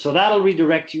 So that'll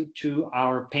redirect you to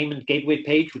our payment gateway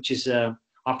page, which is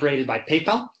operated by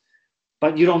PayPal.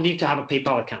 But you don't need to have a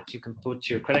PayPal account. You can put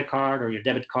your credit card or your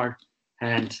debit card.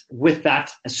 And with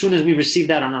that, as soon as we receive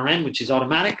that on our end, which is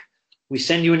automatic, we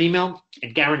send you an email.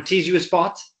 It guarantees you a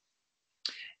spot.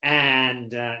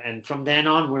 And from then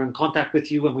on, we're in contact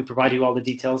with you, and we provide you all the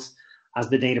details as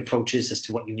the date approaches as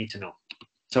to what you need to know.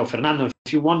 So, Fernando,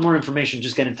 if you want more information,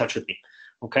 just get in touch with me.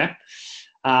 Okay?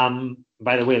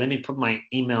 By the way, let me put my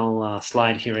email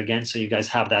slide here again so you guys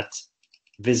have that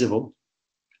visible.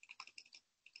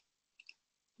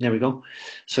 There we go.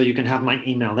 So you can have my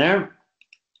email there.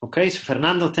 Okay, so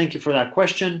Fernando, thank you for that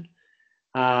question.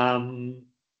 One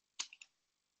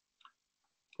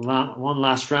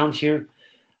last round here.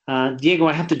 Diego,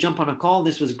 I have to jump on a call.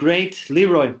 This was great.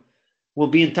 Leroy, we'll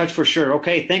be in touch for sure.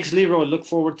 Okay, thanks, Leroy. Look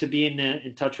forward to being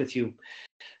in touch with you.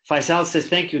 Faisal says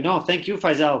thank you. No, thank you,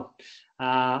 Faisal.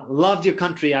 Loved your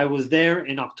country. I was there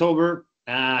in October.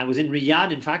 I was in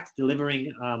Riyadh, in fact,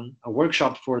 delivering a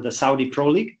workshop for the Saudi Pro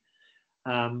League.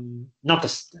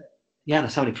 The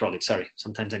Saudi Pro League. Sorry,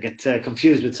 sometimes I get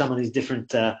confused with some of these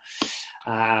different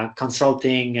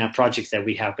consulting projects that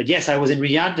we have. But yes, I was in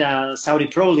Riyadh, Saudi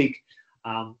Pro League.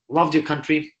 Loved your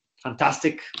country.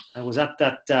 Fantastic. I was at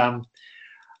that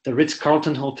the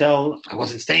Ritz-Carlton Hotel. I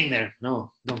wasn't staying there.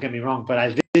 No, don't get me wrong. But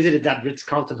I visited that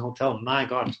Ritz-Carlton Hotel. My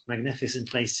God, magnificent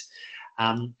place.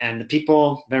 And the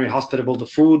people, very hospitable. The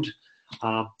food.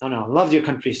 Loved your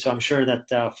country. So I'm sure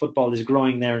that football is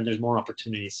growing there and there's more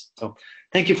opportunities. So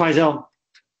thank you, Faisal.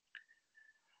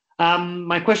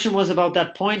 My question was about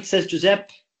that point, says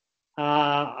Giuseppe,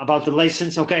 about the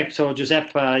license. Okay, so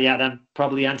Giuseppe, that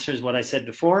probably answers what I said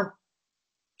before.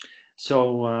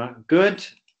 So good.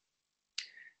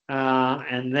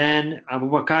 And then Abu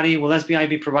Bakari, will SBI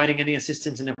be providing any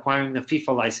assistance in acquiring the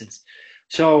FIFA license?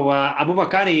 So Abu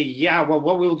Bakari,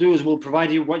 what we'll do is we'll provide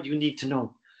you what you need to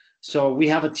know. So we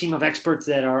have a team of experts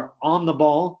that are on the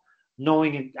ball,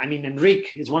 knowing. I mean, Enrique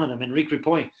is one of them. Enrique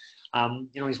Ripoll,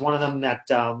 he's one of them that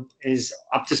is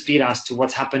up to speed as to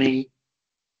what's happening,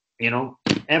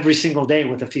 every single day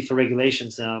with the FIFA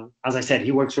regulations. As I said,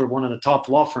 he works for one of the top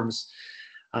law firms,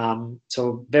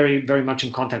 so very, very much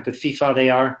in contact with FIFA.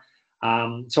 They are.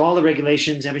 So all the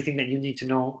regulations, everything that you need to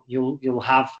know, you'll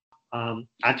have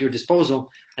at your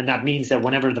disposal, and that means that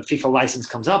whenever the FIFA license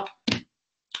comes up,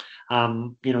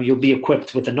 you'll be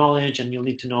equipped with the knowledge, and you'll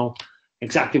need to know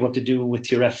exactly what to do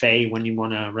with your FA when you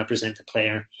want to represent a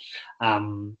player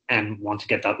and want to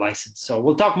get that license. So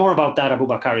we'll talk more about that, Abu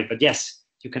Bakari, but yes,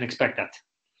 you can expect that.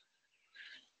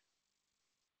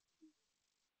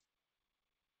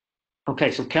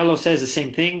 Okay, so Kello says the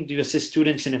same thing. Do you assist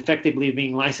students in effectively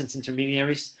being licensed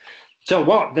intermediaries? So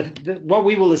what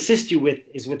we will assist you with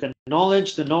is with the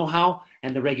knowledge, the know-how,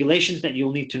 and the regulations that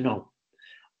you'll need to know.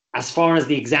 As far as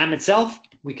the exam itself,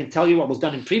 we can tell you what was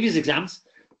done in previous exams,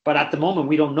 but at the moment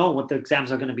we don't know what the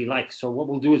exams are going to be like. So what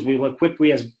we'll do is we will equip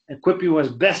you as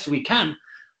best we can,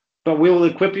 but we will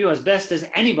equip you as best as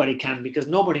anybody can, because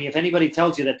if anybody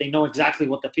tells you that they know exactly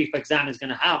what the FIFA exam is going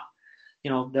to have,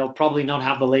 they'll probably not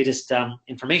have the latest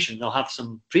information. They'll have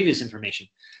some previous information.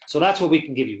 So that's what we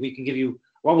can give you. We can give you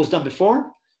what was done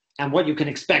before and what you can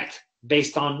expect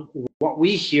based on what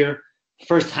we hear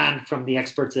firsthand from the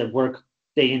experts that work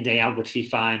day in, day out with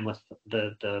FIFA and with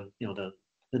the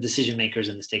decision makers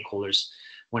and the stakeholders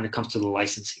when it comes to the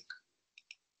licensing.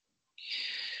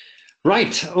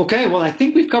 Right. Okay. Well, I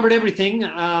think we've covered everything.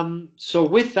 So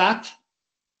with that,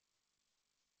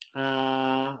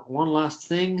 one last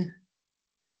thing.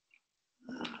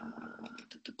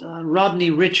 Rodney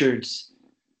Richards,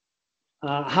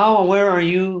 how aware are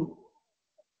you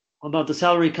about the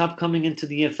salary cap coming into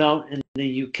the EFL in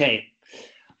the UK?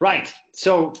 Right.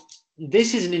 So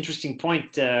this is an interesting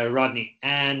point, Rodney.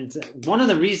 And one of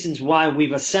the reasons why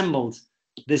we've assembled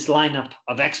this lineup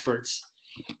of experts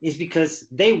is because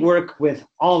they work with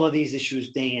all of these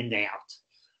issues day in, day out.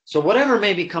 So whatever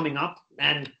may be coming up,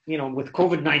 and with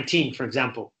COVID-19, for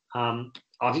example,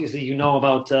 obviously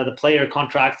about the player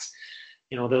contracts,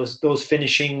 those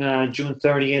finishing June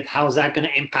 30th. How is that going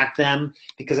to impact them?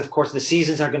 Because of course the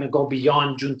seasons are going to go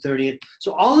beyond June 30th.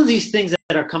 So all of these things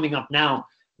that are coming up now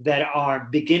that are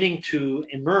beginning to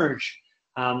emerge,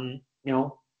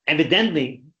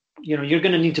 evidently, you're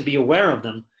going to need to be aware of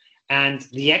them. And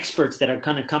the experts that are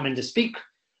going to come in to speak,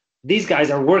 these guys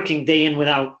are working day in,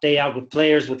 day out with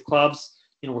players, with clubs,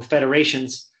 with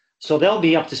federations. So they'll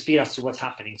be up to speed as to what's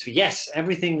happening. So yes,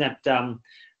 everything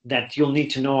that you'll need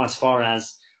to know as far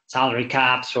as salary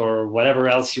caps or whatever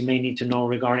else you may need to know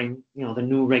regarding, the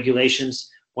new regulations,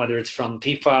 whether it's from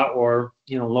FIFA or,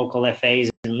 local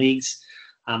FAs and leagues.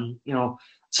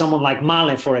 Someone like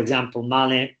Male, for example,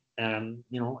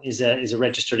 is a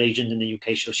registered agent in the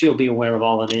UK, so she'll be aware of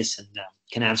all of this and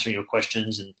can answer your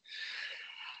questions and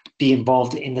be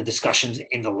involved in the discussions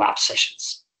in the lab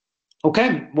sessions.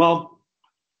 Okay, well,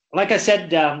 like I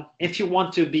said, if you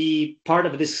want to be part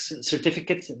of this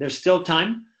certificate, there's still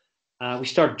time. We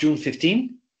start June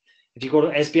 15. If you go to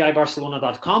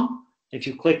sbibarcelona.com, if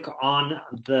you click on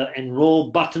the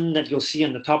enroll button that you'll see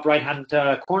in the top right-hand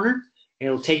corner,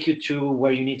 it'll take you to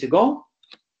where you need to go.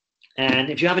 And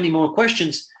if you have any more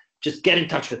questions, just get in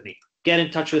touch with me. Get in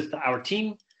touch with our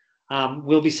team.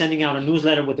 We'll be sending out a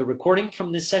newsletter with a recording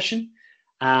from this session.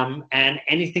 And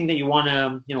anything that you want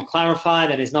to clarify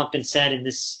that has not been said in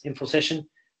this info session,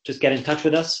 just get in touch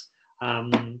with us.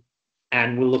 And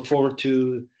we'll look forward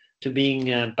to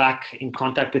being back in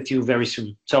contact with you very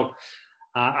soon. So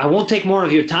I won't take more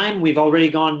of your time. We've already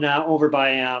gone over by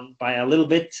a little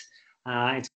bit.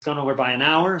 It's gone over by an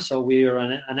hour, so we're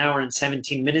an hour and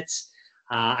 17 minutes.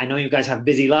 I know you guys have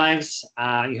busy lives.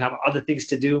 You have other things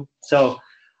to do. So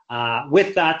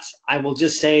with that, I will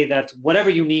just say that whatever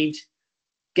you need,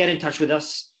 get in touch with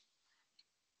us.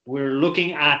 We're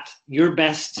looking at your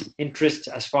best interest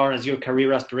as far as your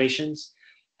career aspirations,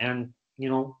 and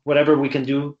whatever we can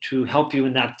do to help you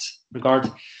in that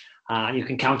regard, you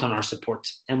can count on our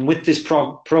support. And with this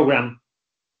program,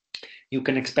 you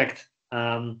can expect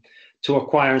to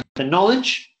acquire the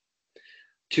knowledge,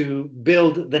 to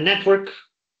build the network,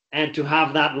 and to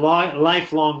have that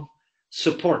lifelong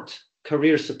support,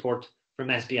 career support from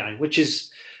SBI, which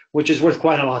is worth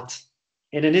quite a lot.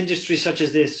 In an industry such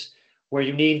as this, where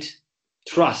you need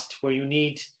trust, where you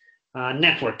need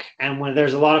network, and when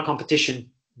there's a lot of competition,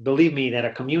 believe me that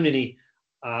a community,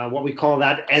 what we call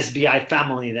that SBI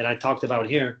family that I talked about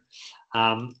here,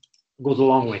 goes a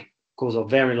long way, goes a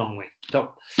very long way.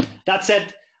 So that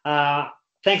said,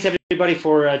 thanks everybody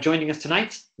for joining us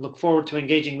tonight. Look forward to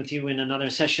engaging with you in another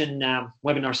session,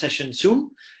 webinar session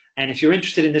soon. And if you're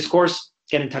interested in this course,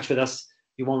 get in touch with us.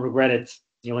 You won't regret it.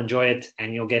 You'll enjoy it,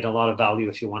 and you'll get a lot of value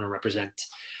if you want to represent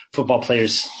football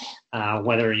players,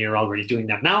 whether you're already doing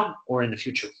that now or in the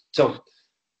future. So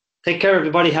take care,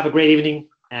 everybody. Have a great evening,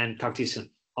 and talk to you soon.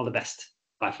 All the best.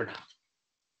 Bye for now.